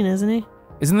and green, isn't he?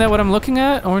 Isn't that what I'm looking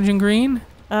at? Orange and green?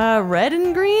 Red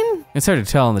and green? It's hard to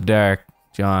tell in the dark,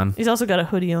 John. He's also got a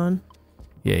hoodie on.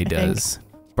 Yeah, he does.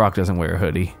 Brock doesn't wear a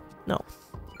hoodie. No.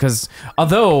 Because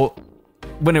although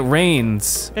when it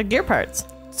rains, Got gear parts.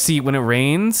 See, when it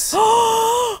rains,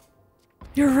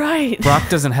 you're right. Brock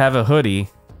doesn't have a hoodie,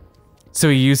 so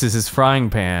he uses his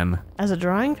frying pan as a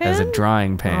drying pan. As a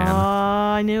drying pan. Oh,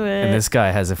 I knew it. And this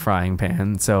guy has a frying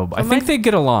pan, so I think they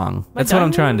get along. That's what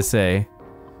I'm trying to say.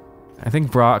 I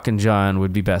think Brock and John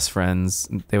would be best friends.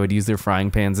 They would use their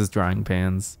frying pans as drying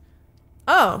pans.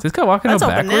 Oh. Is this guy walking out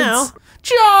backwards? Now.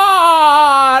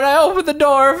 John, I opened the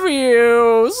door for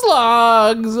you.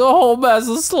 Slugs, a whole mess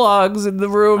of slugs in the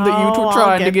room that you were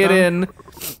trying to get in.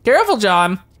 Careful,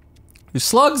 John. There's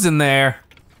slugs in there.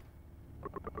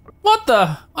 What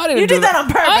the? I didn't You do did that on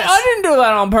purpose. I didn't do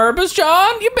that on purpose,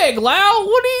 John. You big loud.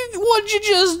 What'd you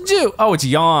just do? Oh, it's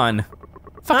yawn.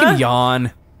 Fucking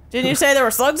yawn. Didn't you say there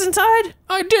were slugs inside?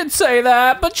 I did say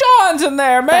that, but John's in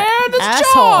there, man. It's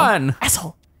Asshole. John.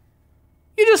 Asshole.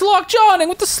 You just locked John in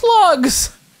with the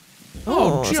slugs.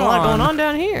 Oh, there's a lot going on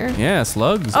down here. Yeah,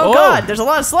 slugs. Oh God, there's a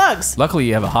lot of slugs. Luckily,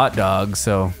 you have a hot dog,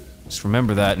 so just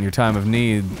remember that in your time of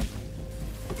need.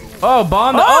 Oh,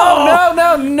 bomb!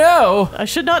 Oh no! I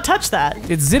should not touch that.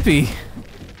 It's zippy.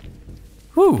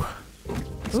 Whew.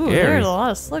 Ooh, there's a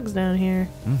lot of slugs down here.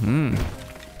 Mm-hmm.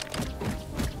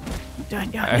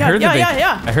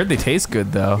 Yeah. I heard they taste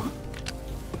good though.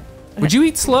 Would you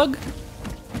eat slug?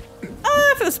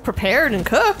 If it was prepared and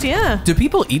cooked, yeah. Do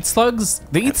people eat slugs?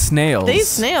 They eat snails. They eat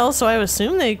snails, so I would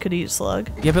assume they could eat slug.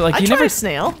 Yeah, but like I'd you try never. a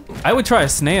snail. I would try a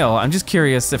snail. I'm just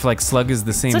curious if like slug is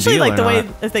the same Especially deal like the or way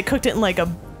not. if they cooked it in like a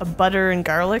butter and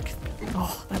garlic.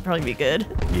 Oh, that'd probably be good.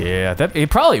 Yeah, it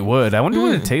probably would. I wonder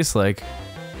what it tastes like.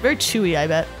 Very chewy, I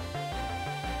bet.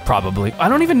 Probably. I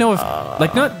don't even know if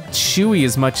like not chewy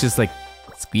as much as like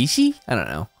squishy. I don't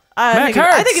know. I think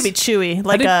it'd be chewy,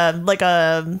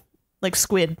 like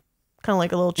squid, kind of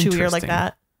like a little chewier like Interesting.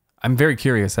 that, I'm very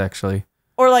curious actually.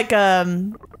 or like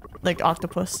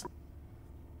octopus.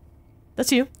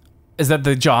 That's you. Is that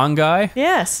the John guy?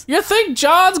 Yes. You think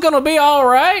John's gonna be all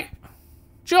right?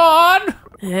 John?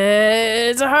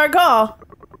 It's a hard call.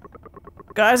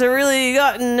 Guy's really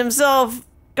gotten himself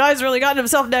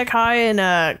neck high in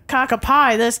a caca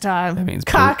pie this time. That means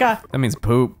caca. Poop. That means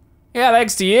poop. Yeah,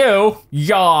 thanks to you,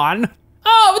 Yawn.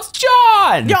 Oh, it's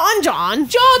John! John.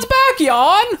 John's back,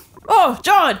 Yawn! Oh,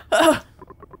 John.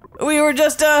 We were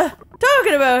just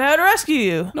talking about how to rescue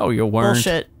you. No, you weren't.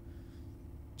 Bullshit.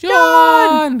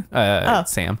 John! Oh.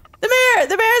 Sam. The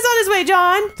mayor's on his way,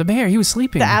 John. The mayor, he was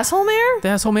sleeping. The asshole mayor? The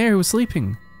asshole mayor who was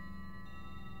sleeping.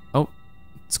 Oh,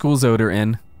 school's odor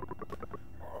in.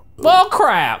 Well,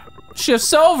 crap.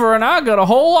 Shift's over and I got a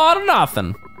whole lot of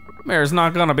nothing. Mayor's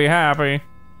not gonna be happy.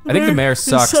 I think the mayor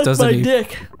sucks, doesn't he?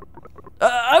 Dick.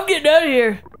 I'm getting out of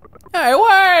here. Hey,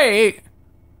 wait!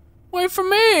 Wait for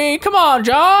me. Come on,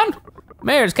 John.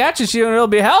 Mayor's catches you and it'll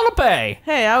be hell to pay.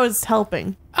 Hey, I was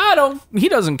helping. He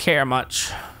doesn't care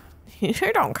much. You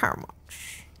don't care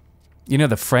much. You know,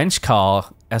 the French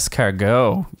call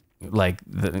escargot, like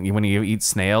when you eat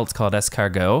snail, it's called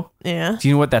escargot. Yeah. Do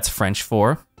you know what that's French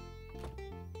for?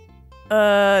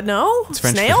 No. It's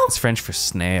French Snail? It's French for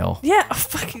snail. Yeah,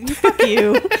 fuck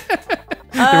you.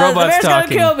 The robot's the mayor's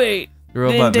talking. gonna kill me. The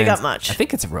robot Didn't dig man's- up much. I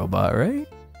think it's a robot, right?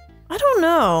 I don't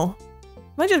know.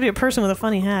 Might just be a person with a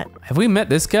funny hat. Have we met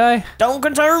this guy? Don't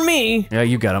concern me. Yeah,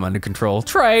 you got him under control.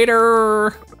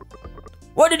 Traitor!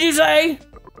 What did you say?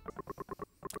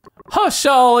 Hush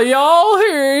all y'all,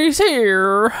 he's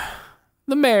here.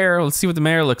 The mayor, let's see what the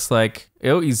mayor looks like.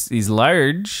 Oh, he's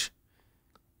large.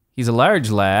 He's a large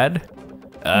lad.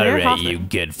 All Mayor right, Hoffman. you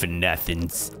good for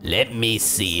nothings. Let me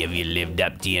see if you lived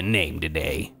up to your name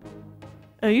today.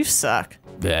 Oh, you suck.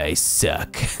 I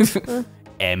suck.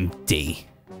 Empty.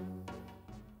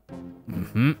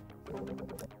 Mm-hmm.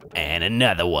 And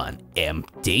another one.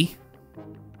 Empty.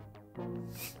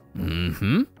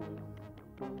 Mm-hmm.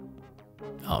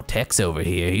 Oh, Tech's over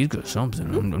here. He's got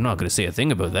something. I'm not gonna say a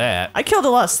thing about that. I killed a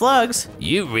lot of slugs.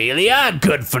 You really are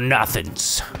good for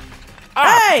nothings.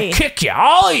 Hey! I'll kick you,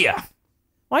 all of you.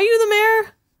 Why are you the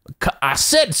mayor? I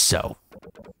said so.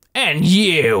 And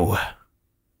you.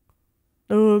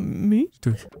 Me?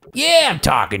 Yeah, I'm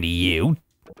talking to you.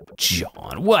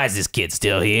 John, why is this kid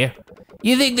still here?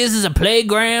 You think this is a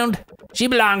playground? She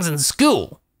belongs in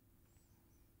school.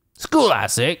 School, I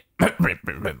say.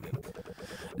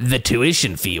 The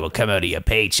tuition fee will come out of your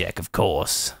paycheck, of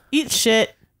course. Eat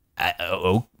shit.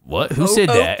 What? Who said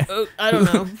that? I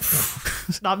don't know.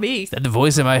 Not me. Is that the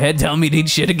voice in my head telling me to eat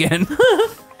shit again?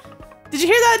 Did you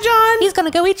hear that, John? He's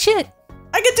gonna go eat shit.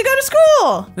 I get to go to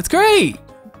school. That's great.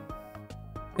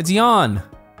 It's Yawn.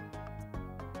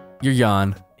 You're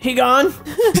Yawn. He gone?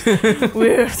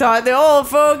 We thought the old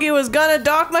fogey was gonna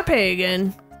dock my pay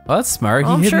again. Well, that's smart.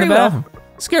 I'm He hid sure in he the will. bathroom.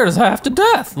 Scared us half to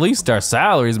death. At least our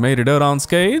salaries made it out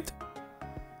unscathed.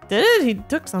 Did it? He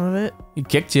took some of it. He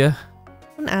kicked you.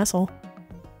 What an asshole.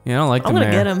 You don't like I'm the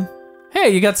gonna mayor. get him. Hey,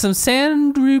 you got some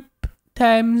sand root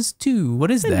 ×2. What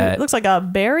is that? It looks like a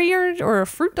berry or a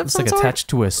fruit of Looks some like sort. attached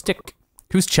to a stick.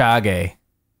 Who's Chage?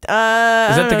 Is Is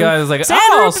that the guy who's like, Sand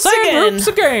oh, roots sand again." roots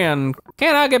again?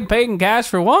 Can't I get paid in cash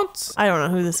for once? I don't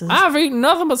know who this is. I've eaten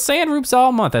nothing but sand roots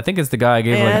all month. I think it's the guy who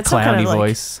gave Yeah, like a it's some kind clowny of, like-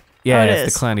 voice. Yeah, it it's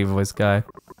is. the clowny voice guy.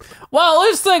 Well,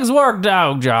 this thing's worked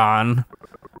out, John.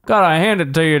 Gotta hand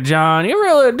it to you, John. You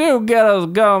really do get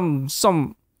us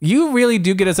some. You really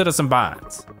do get us out of some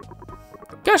binds.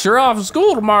 Guess you're off to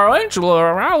school tomorrow, ain't you,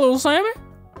 little Sammy?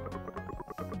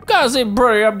 Guys seem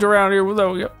pretty up to around here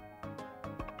without you.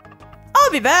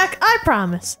 I'll be back, I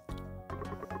promise.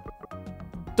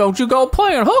 Don't you go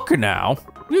playing hooker now.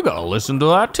 You gotta listen to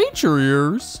that teacher of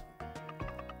yours.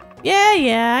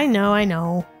 Yeah, I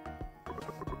know.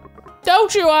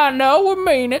 Don't you, I know, we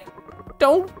mean it.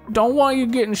 Don't want you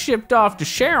getting shipped off to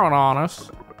Sharon on us.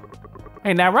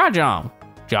 Ain't that right, John?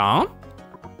 John?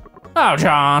 Oh,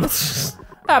 John.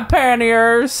 That pan of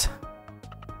yours.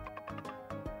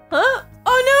 Huh?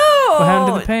 Oh no! What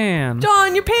happened to the pan?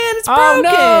 John, your pan is Oh broken!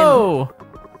 no!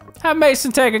 Have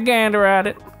Mason take a gander at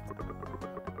it.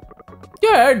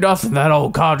 Yeah, ain't nothing that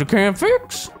old codger can't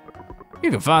fix.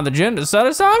 You can find the gin to set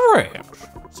aside ramps.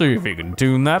 See if he can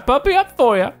tune that puppy up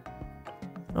for you.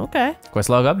 Okay. Quest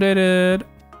log updated.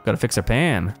 Gotta fix our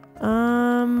pan.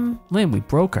 Lynn, we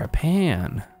broke our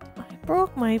pan. I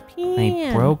broke my pan.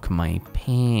 I broke my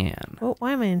pan. Oh,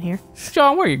 why am I in here?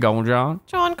 John, where you going, John?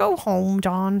 John, go home,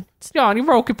 John. John, you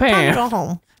broke your Time pan. to go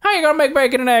home. How you gonna make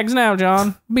bacon and eggs now,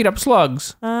 John? Beat up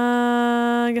slugs.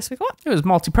 I guess we go up. It was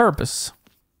multi-purpose.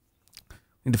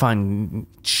 Need to find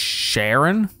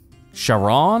Sharon?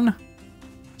 Sharon?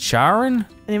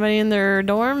 Anybody in their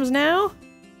dorms now?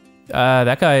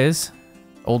 That guy is.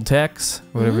 Old Tex,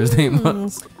 whatever his name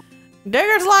was.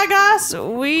 Diggers like us,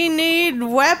 we need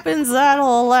weapons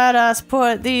that'll let us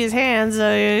put these hands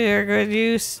of your good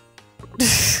use.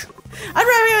 I'd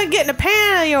rather getting a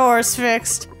pan of yours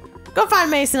fixed. Go find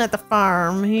Mason at the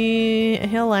farm.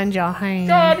 He'll lend you a hand.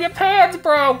 John, your pan's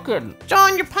broken.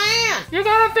 John, your pan! You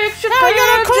gotta fix your How pan, are you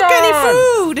gonna cook John. any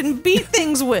food and beat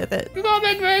things with it? You gotta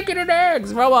make bacon and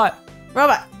eggs. Robot.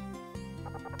 Robot.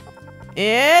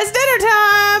 It's dinner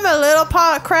time! A little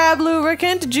pot crab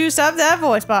lubricant to juice up that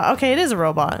voice box. Okay, it is a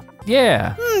robot.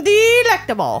 Yeah.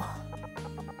 Delectable.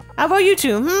 How about you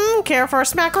two? Care for a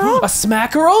smackerel? A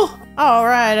smackerel? Oh,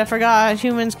 right, I forgot.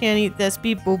 Humans can't eat this.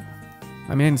 Beep boop.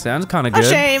 I mean, sounds kind of A good.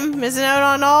 shame. Missing out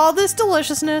on all this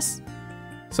deliciousness.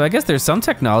 So I guess there's some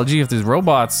technology if there's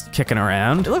robots kicking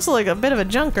around. It looks like a bit of a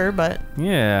junker, but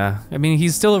Yeah. I mean,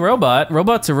 he's still a robot.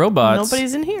 Robots are robots.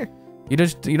 nobody's in here. You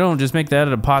don't just make that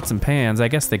out of pots and pans. I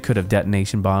guess they could have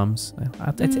detonation bombs.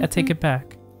 I take it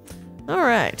back. All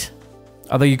right.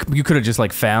 Although you could have just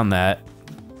like found that.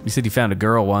 You said you found a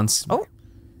girl once. Oh.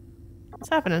 What's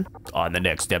happening? On the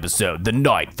next episode, the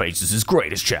knight faces his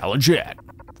greatest challenge yet.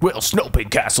 Will Snow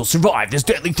Pig Castle survive this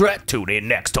deadly threat? Tune in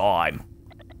next time.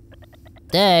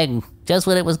 Dang, just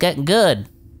when it was getting good.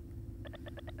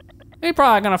 You're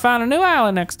probably gonna find a new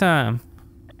island next time.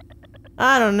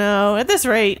 I don't know. At this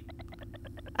rate,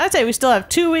 I'd say we still have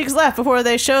 2 weeks left before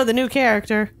they show the new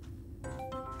character.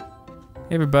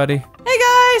 Hey, everybody. Hey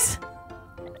guys!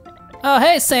 Oh,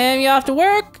 hey, Sam, you off to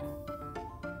work?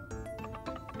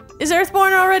 Is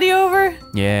Earthbound already over?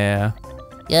 Yeah.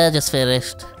 Yeah, just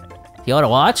finished. If you want to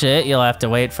watch it, you'll have to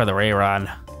wait for the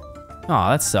rerun. Oh,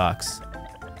 that sucks.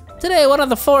 Today, one of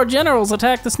the 4 generals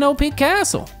attacked the Snow Peak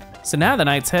Castle. So now the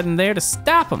knight's heading there to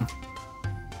stop him.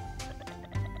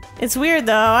 It's weird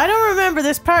though. I don't remember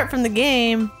this part from the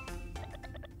game.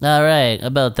 All right,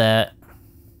 about that.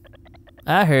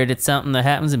 I heard it's something that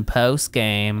happens in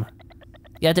post-game.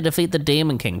 You have to defeat the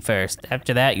Demon King first.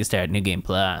 After that, you start New Game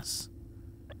Plus.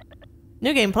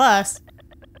 New Game Plus?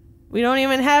 We don't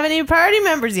even have any party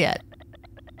members yet.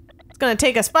 It's gonna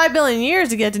take us 5 billion years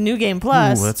to get to New Game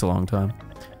Plus. Ooh, that's a long time.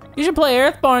 You should play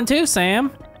Earthbound too,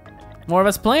 Sam. More of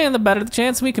us playing, the better the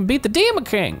chance we can beat the Demon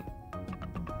King.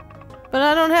 But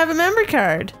I don't have a memory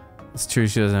card. It's true,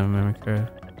 she doesn't have a memory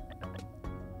card.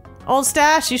 Old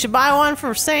Stash, you should buy one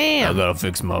for I Sam. gotta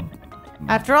fix my...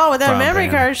 After all, without a frying memory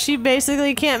pan. card, she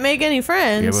basically can't make any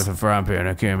friends. Yeah, with a frying pan,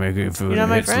 I can't make any food. You don't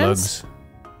and make hit friends? slugs.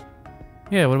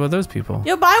 Yeah, what about those people?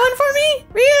 You'll buy one for me?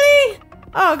 Really?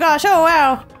 Oh gosh, oh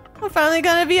wow. We're finally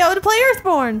gonna be able to play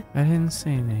Earthbound. I didn't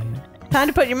say anything. Time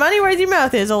to put your money where your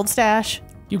mouth is, Old Stash.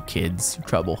 You kids, you're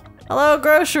trouble. Hello,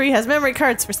 Grocery has memory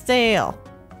cards for sale.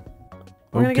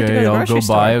 We're gonna get to go to Okay, the I'll grocery go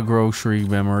store. buy a grocery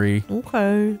memory.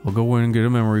 Okay. I'll go in and get a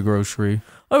memory grocery.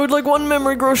 I would like one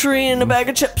memory grocery and a bag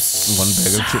of chips. One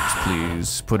bag of chips,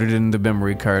 please. Put it in the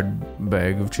memory card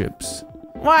bag of chips.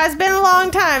 Why, it's been a long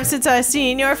time since I've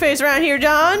seen your face around here,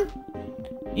 John.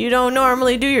 You don't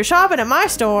normally do your shopping at my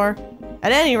store.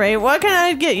 At any rate, what can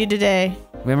I get you today?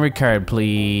 Memory card,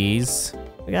 please.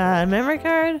 We got a memory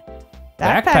card.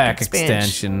 Backpack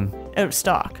extension. Out of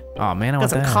stock. Oh man, I Got want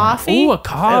some that. coffee. Ooh, a Out of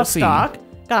coffee. stock.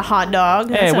 Got a hot dog.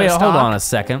 Hey, That's out wait, of hold stock. on a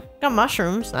second. Got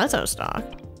mushrooms. That's out of stock.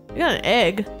 You got an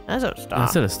egg. That's out of stock.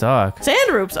 Instead of stock. Sand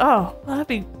roops. Oh, well, that'd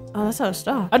be. Oh, that's out of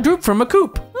stock. A droop from a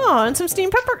coop. Oh, and some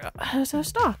steamed pepper. That's out of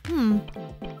stock.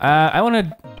 I want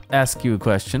to ask you a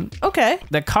question. Okay.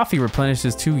 That coffee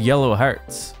replenishes 2 yellow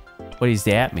hearts. What does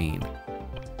that mean?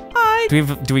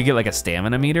 Do we get like a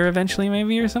stamina meter eventually,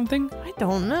 maybe, or something? I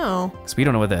don't know. Because we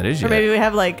don't know what that is Or yet. maybe we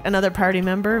have like another party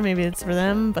member. Maybe it's for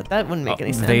them, but that wouldn't make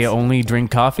any sense. They only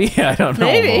drink coffee? I don't know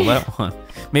Maybe. about that one.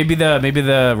 Maybe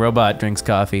the robot drinks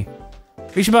coffee.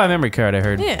 We should buy a memory card, I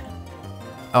heard. Yeah.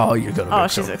 Oh, you're gonna Oh,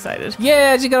 she's excited.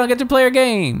 Yeah, she's gonna get to play her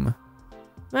game.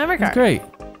 Memory card. That's great.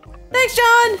 Thanks,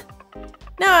 John.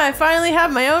 Now I finally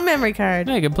have my own memory card.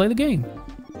 Yeah, you can play the game.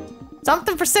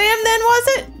 Something for Sam then, was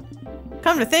it?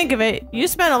 Come to think of it, you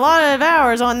spent a lot of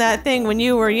hours on that thing when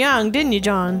you were young, didn't you,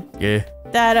 John? Yeah.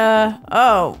 That,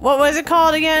 oh, what was it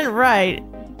called again? Right,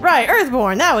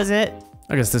 Earthbound, that was it.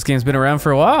 I guess this game's been around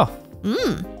for a while.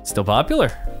 Still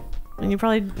popular. And you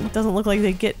probably, it doesn't look like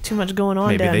they get too much going on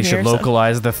Maybe down they here. should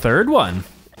localize the 3rd one.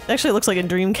 It actually looks like a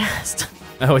Dreamcast.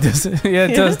 Oh, it does? Yeah,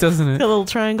 it does, doesn't A it? little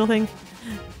triangle thing.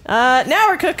 Now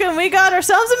we're cooking, we got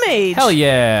ourselves a mage. Hell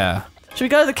yeah. Should we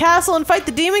go to the castle and fight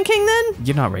the Demon King then?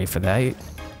 You're not ready for that.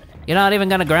 You're not even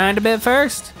gonna grind a bit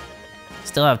first?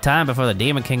 Still have time before the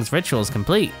Demon King's ritual is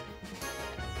complete.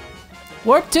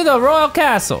 Warp to the royal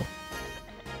castle.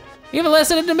 You even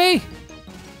listening to me?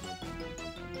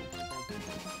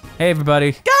 Hey,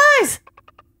 everybody. Guys!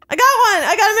 I got one!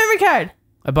 I got a memory card!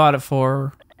 I bought it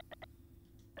for...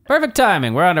 Perfect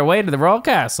timing. We're on our way to the royal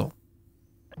castle.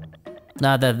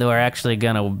 Not that we're actually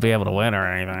gonna be able to win or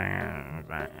anything.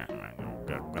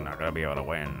 We're not gonna be able to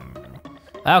win.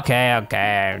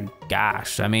 Okay.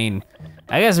 Gosh, I mean,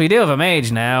 I guess we do have a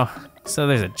mage now, so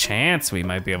there's a chance we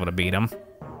might be able to beat him.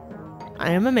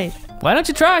 I am a mage. Why don't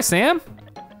you try, Sam?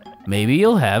 Maybe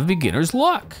you'll have beginner's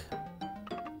luck.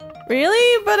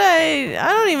 Really? But I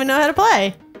don't even know how to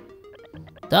play.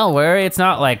 Don't worry, it's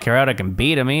not like Kurota can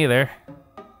beat him either.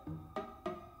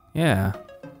 Yeah.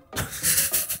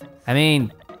 I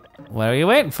mean, what are you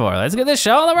waiting for? Let's get this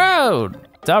show on the road.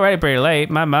 It's already pretty late.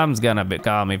 My mom's gonna be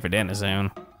calling me for dinner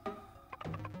soon.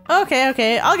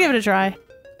 Okay, I'll give it a try.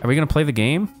 Are we gonna play the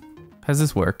game? How does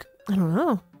this work? I don't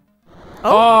know.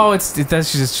 Oh, that's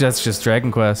just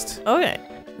Dragon Quest. Okay.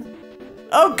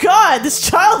 Oh God, this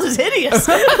child is hideous.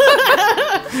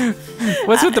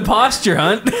 What's with the posture,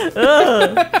 Hunt?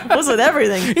 What's with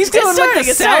everything? He's doing like the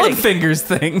It's salad starting. fingers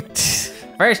thing.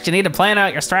 First, you need to plan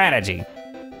out your strategy.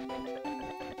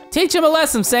 Teach him a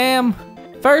lesson, Sam.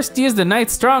 First, use the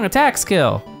Knight's Strong attack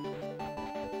skill.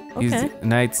 Use Okay.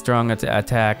 Knight Strong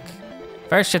attack.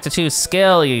 First, you have to choose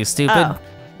skill, you stupid. Oh,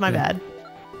 my bad.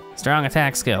 Strong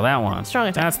attack skill, that one. Strong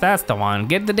attack. That's the one.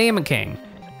 Get the Demon King.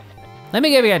 Let me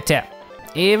give you a tip.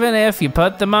 Even if you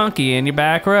put the monkey in your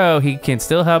back row, he can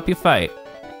still help you fight.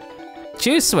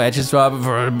 Choose switch. Just swap it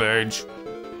for a mage.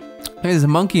 There's a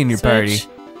monkey in your party. Switch.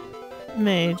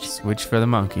 Mage. Switch for the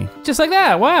monkey. Just like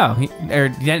that, wow.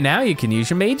 Now you can use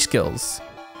your mage skills.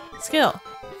 Skill.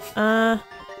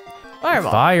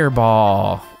 Fireball.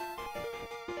 Fireball.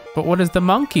 But what is the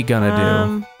monkey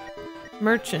gonna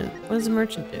Merchant. What does a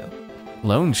merchant do? do?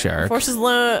 Loan shark. Forces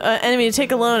enemy to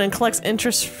take a loan and collects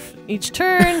interest each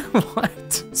turn.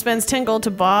 What? Spends 10 gold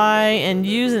to buy and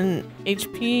use an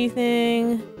HP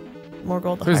thing. More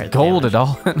gold the There's higher the gold damage. at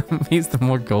all enemies, the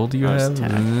more gold you Bonus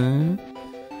have. attack.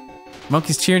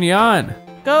 Monkey's cheering you on.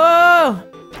 Go!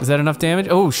 Is that enough damage?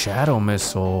 Oh, Shadow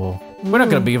Missile. We're not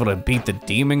gonna be able to beat the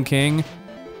Demon King.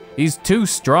 He's too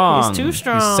strong. He's too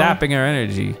strong. He's sapping our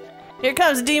energy. Here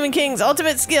comes Demon King's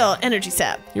ultimate skill, Energy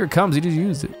Sap. Here it comes, he just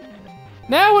used it.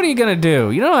 Now what are you gonna do?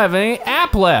 You don't have any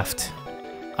app left.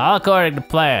 All according to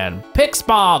plan. Pick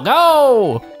ball,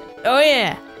 go! Oh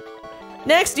yeah.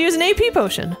 Next, use an AP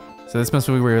potion. So this must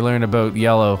be where you learn about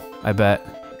yellow, I bet.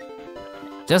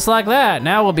 Just like that,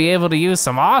 now we'll be able to use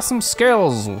some awesome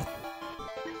skills.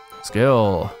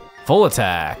 Skill. Full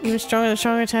attack. Even stronger than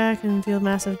strong attack and deal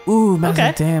massive. Ooh, massive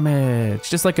Okay. damage.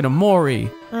 Just like an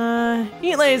Omori.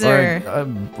 Heat laser.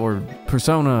 Or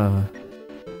Persona.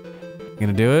 You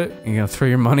gonna do it? You gonna throw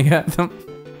your money at them?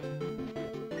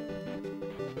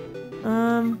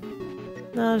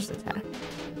 No, just attack.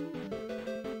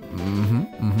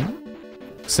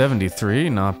 73,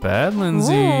 not bad,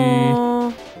 Lindsay.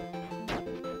 Ooh.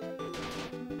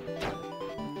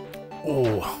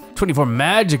 Oh, 24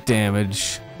 magic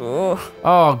damage. Ooh.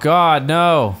 Oh God,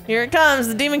 no. Here it comes,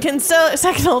 the Demon King's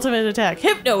second ultimate attack,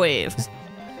 Hypno Wave.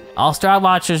 All strong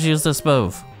watchers use this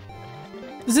move.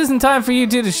 This isn't time for you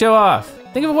two to show off.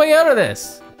 Think of a way out of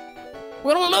this.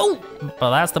 What do we do?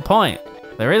 Well, that's the point.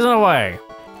 There isn't a way.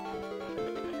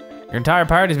 Your entire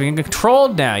party's being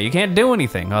controlled now. You can't do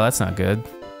anything. Oh, that's not good.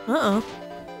 Uh-oh.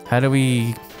 How do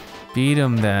we beat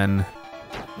him then?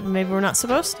 Maybe we're not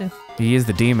supposed to. He is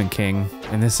the Demon King,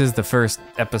 and this is the first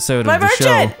episode My of the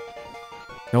merchant! show.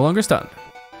 No longer stunned.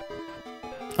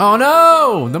 Oh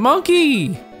no! The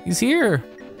monkey! He's here.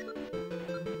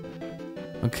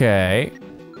 Okay.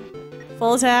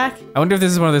 Full attack. I wonder if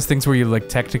this is one of those things where you like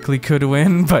technically could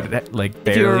win, but like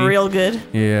barely. If you were real good.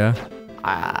 Yeah.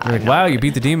 You're like, wow, you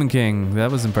beat the Demon King.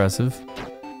 That was impressive.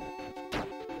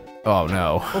 Oh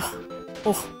no.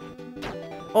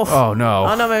 Oh no.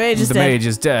 Oh no, my mage is the dead. mage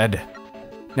is dead.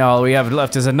 Now all we have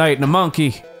left is a knight and a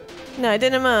monkey. Knight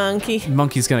and a monkey. The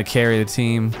monkey's gonna carry the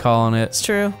team, calling it. It's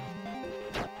true.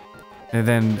 And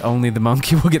then only the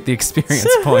monkey will get the experience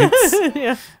points.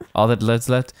 Yeah. All that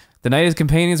left. The knight and his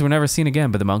companions were never seen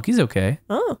again, but the monkey's okay.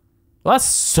 Oh. Well, that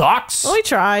sucks. Well, we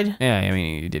tried. Yeah, I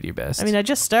mean, you did your best. I mean, I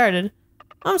just started.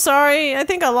 I'm sorry. I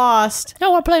think I lost. I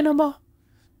don't want to play no more.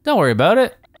 Don't worry about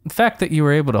it. The fact that you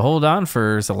were able to hold on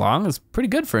for so long is pretty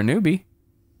good for a newbie.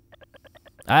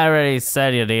 I already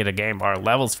said you need to gain more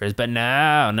levels first, but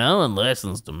now no one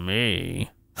listens to me.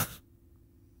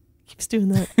 Keeps doing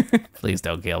that. Please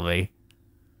don't kill me.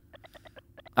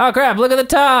 Oh crap, look at the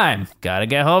time. Gotta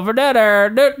get home for dinner.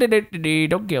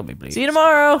 Don't kill me, please. See you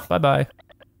tomorrow. Bye-bye.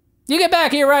 You get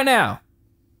back here right now.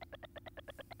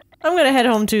 I'm gonna head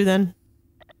home too then.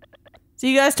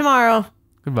 See you guys tomorrow.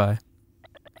 Goodbye.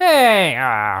 Hey,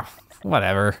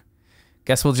 whatever.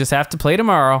 Guess we'll just have to play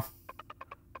tomorrow.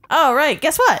 Oh, right.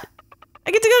 Guess what?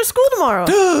 I get to go to school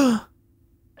tomorrow.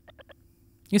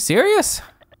 You serious?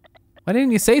 Why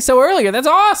didn't you say so earlier? That's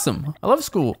awesome. I love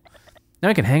school. Now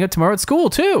I can hang out tomorrow at school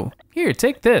too. Here,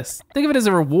 take this. Think of it as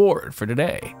a reward for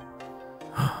today.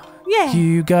 Yeah.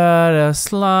 You got a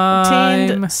slime.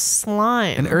 Tamed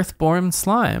slime. An earthborn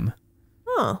slime.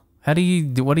 Oh. What do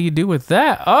you do with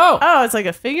that? Oh! Oh, it's like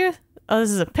a figure? Oh,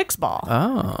 this is a pix ball.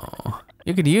 Oh.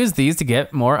 You could use these to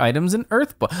get more items in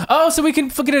Earthbound. Oh, so we can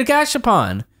get a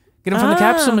gashapon. Get them from the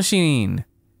capsule machine.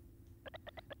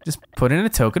 Just put in a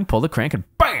token, pull the crank, and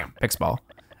bam! Pix ball.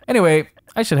 Anyway,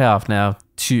 I should head off now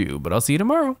too, but I'll see you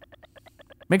tomorrow.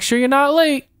 Make sure you're not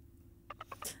late.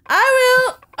 I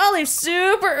will. I'll leave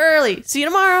super early. See you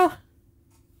tomorrow.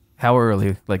 How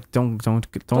early? Like don't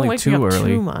leave wake too me up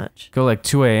early. Too much. Go like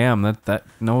 2 a.m. That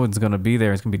no one's gonna be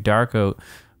there. It's gonna be dark out.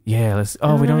 Yeah, let's.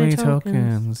 Oh, we don't need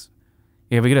tokens.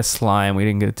 Yeah, we get a slime. We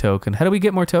didn't get a token. How do we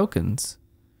get more tokens?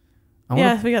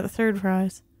 Yeah, we got the third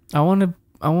prize. I want to.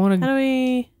 How do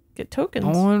we get tokens? I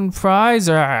want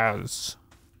prizes.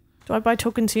 Do I buy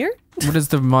tokens here? What does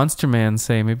the monster man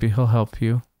say? Maybe he'll help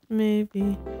you.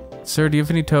 Maybe. Sir, do you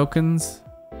have any tokens?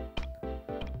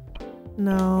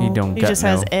 No. He just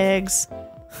has eggs.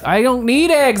 I don't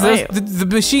need eggs. Right. The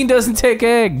machine doesn't take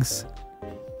eggs.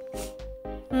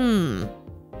 I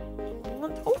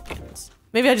want tokens.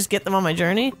 Maybe I just get them on my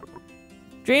journey.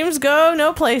 Dreams go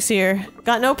no place here.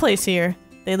 Got no place here.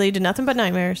 They lead to nothing but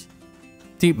nightmares.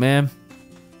 Deep, man.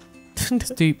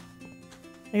 It's deep.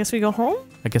 I guess we go home?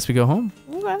 I guess we go home.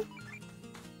 Okay.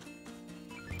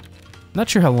 Not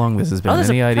sure how long this has been. Oh, there's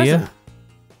Any a idea? present.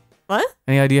 What?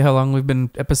 Any idea how long we've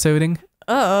been episoding?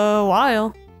 A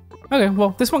while. Okay,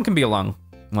 well, this one can be a long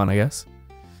one, I guess.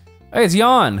 Hey, it's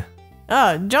Jan.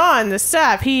 Oh, John, the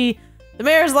sap, the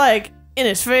mayor's like in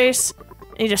his face.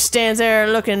 He just stands there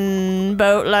looking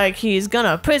about like he's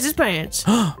gonna piss his pants.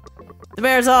 The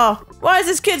mayor's all, why is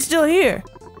this kid still here?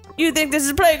 You think this is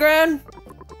a playground?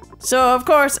 So, of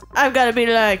course, I've gotta be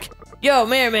like, yo,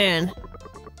 mayor man,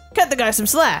 cut the guy some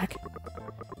slack.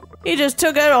 He just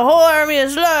took out a whole army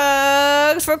of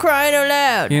slugs for crying out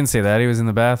loud. He didn't say that. He was in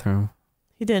the bathroom.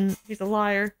 He didn't. He's a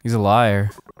liar. He's a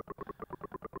liar.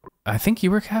 I think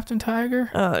you were Captain Tiger?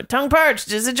 Tongue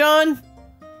parched, is it, John?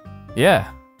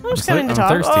 Yeah. I'm just coming to talk.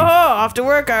 thirsty. Oh, off to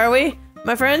work, are we,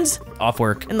 my friends? Off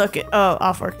work. And look at,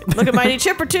 off work. Look at Mighty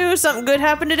Chip or two. Something good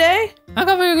happened today. I'll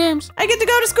go video games. I get to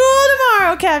go to school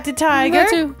tomorrow, Captain Tiger. Me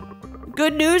too.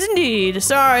 Good news indeed.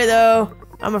 Sorry, though.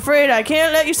 I'm afraid I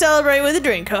can't let you celebrate with a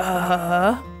drink.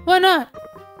 Why not?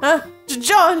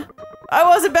 John, I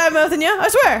wasn't bad-mouthing you, I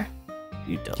swear.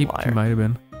 You dumb He liar. might have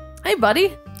been. Hey,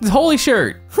 buddy. His holy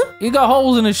shirt. He got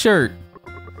holes in his shirt.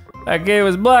 That game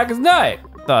was black as night.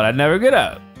 Thought I'd never get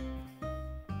out.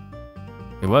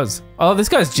 It was. Oh, this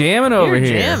guy's jamming over You're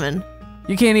here. jamming.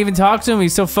 You can't even talk to him.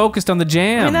 He's so focused on the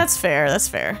jam. I mean, that's fair. That's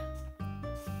fair.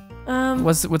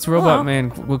 What's Robot well.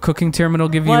 Man? Will Cooking Terminal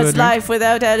give you a What's drink? life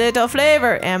without a little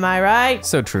flavor? Am I right?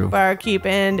 So true. Barkeep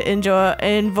and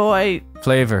envoy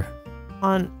Flavor.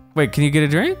 on. Wait, can you get a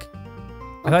drink?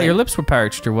 I thought your lips were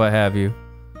parched or what have you.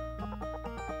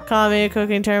 Call me a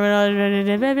cooking terminal.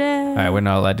 All right, we're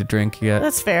not allowed to drink yet.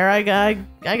 That's fair. I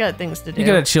got things to do. You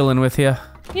got a chillin' with you.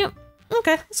 Yep.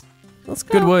 Okay. Let's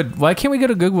go. Goodwood. Why can't we go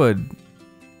to Goodwood?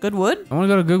 Goodwood? I want to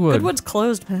go to Goodwood. Goodwood's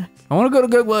closed, Max. I want to go to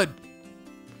Goodwood.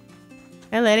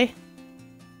 Hey, lady.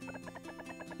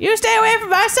 You stay away from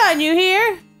my son, you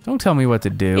hear? Don't tell me what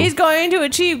to do. He's going to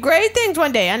achieve great things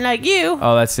one day, unlike you.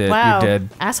 Oh, that's it. Wow. You're dead.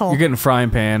 Asshole. You're getting frying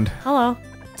panned. Hello.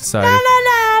 Decided. La la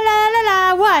la la la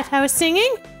la. What? I was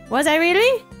singing? Was I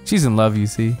really? She's in love, you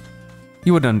see.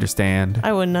 You wouldn't understand.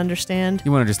 I wouldn't understand.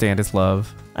 You wouldn't understand it's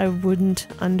love. I wouldn't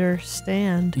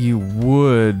understand. You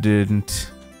wouldn't.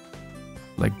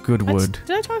 Like Goodwood.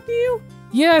 Did I talk to you?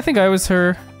 Yeah, I think I was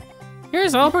her. You're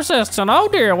so persistent. Oh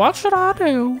dear, what should I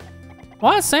do?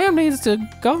 Why, Sam needs to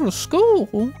go to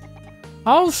school.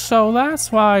 Oh, so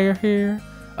that's why you're here.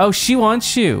 Oh, she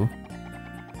wants you.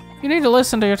 You need to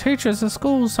listen to your teachers at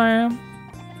school, Sam.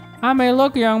 I may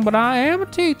look young, but I am a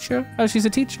teacher. Oh, she's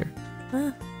a teacher.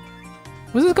 Huh.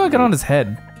 What's this guy got on his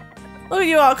head? Look at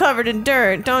you all covered in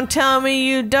dirt. Don't tell me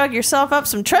you dug yourself up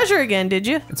some treasure again, did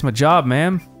you? It's my job,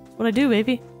 ma'am. What'd I do,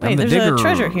 baby? I'm Wait, the there's digger. a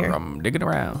treasure here. I'm digging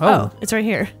around. Oh, it's right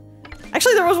here.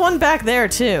 Actually, there was one back there,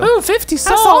 too. Ooh, 50 How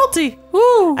salt. salty.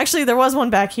 Ooh. Actually, there was one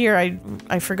back here.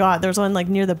 I forgot. There was one, like,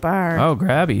 near the bar. Oh,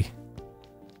 grabby.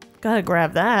 Gotta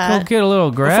grab that. Go get a little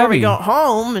grabby. Before we go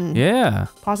home and Yeah.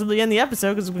 possibly end the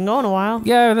episode, because it's been going a while.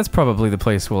 Yeah, that's probably the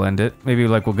place we'll end it. Maybe,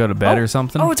 like, we'll go to bed or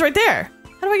something. Oh, it's right there.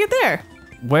 How do I get there?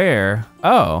 Where?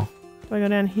 Oh. Do I go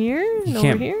down here? You Over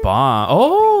can't here? bomb.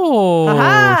 Oh.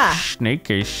 Aha!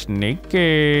 Sneaky,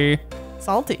 sneaky.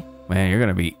 Salty. Man, you're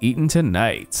gonna be eating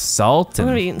tonight. Salt I'm gonna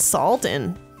and be eating salt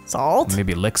and salt.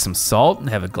 maybe lick some salt and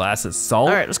have a glass of salt.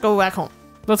 All right, let's go back home.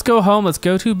 Let's go home. Let's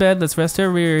go to bed. Let's rest our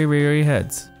weary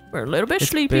heads. We're a little bit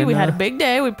It's sleepy. been, We had a big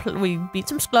day. We beat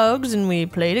some slugs and we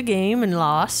played a game and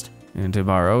lost. And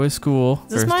tomorrow is school.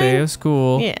 Is this First day mine? of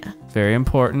school. Yeah. Very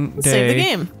important Let's day. save the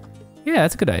game. Yeah,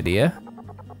 that's a good idea.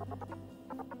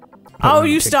 Oh,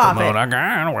 you stop it.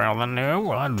 Again, well, the new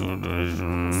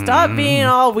one. Stop being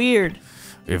all weird.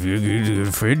 If you get to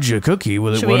the fridge a cookie,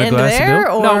 will Should it we want a end glass there,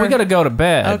 of milk? No, or- we gotta go to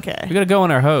bed. Okay. We gotta go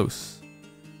in our house.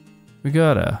 We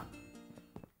gotta.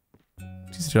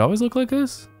 Does it always look like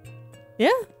this?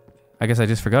 Yeah. I guess I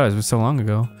just forgot. It was so long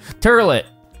ago. Turlet.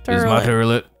 This is my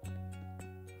turlet.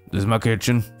 This is my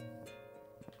kitchen.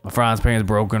 My frying pan's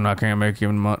broken. I can't make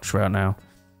even much right now.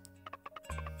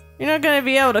 You're not gonna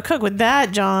be able to cook with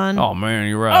that, John. Oh man,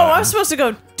 you're right. Oh, I'm supposed to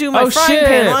go do my Oh frying shit!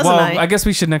 pan, wasn't Well, I? I guess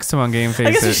we should next time on GameFace.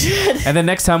 I guess we should. And then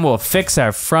next time we'll fix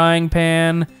our frying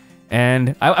pan.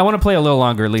 And I want to play a little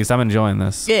longer at least. I'm enjoying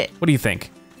this. Yeah. What do you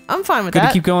think? I'm fine with Good that.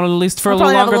 to keep going at least for I'll a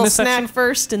little probably have longer a in little this snack section?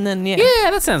 first, and then yeah,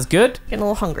 Yeah, that sounds good. getting a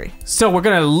little hungry. So we're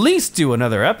gonna at least do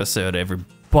another episode,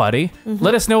 everybody.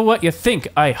 Let us know what you think.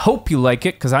 I hope you like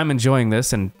it, because I'm enjoying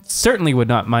this and certainly would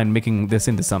not mind making this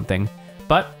into something.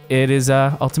 But it is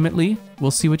ultimately,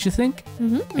 we'll see what you think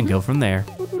and go from there.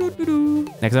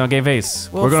 Next time on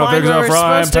GameFace, We'll we're gonna find fix where our we're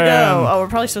frying supposed to pan. go. Oh, we're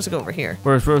probably supposed to go over here.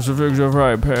 We're supposed to fix our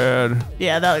frying pan.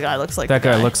 Yeah, that guy looks like That the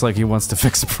guy looks like he wants to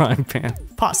fix a frying pan.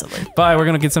 possibly. Bye, we're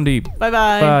gonna get some to eat. Bye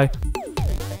bye. Bye.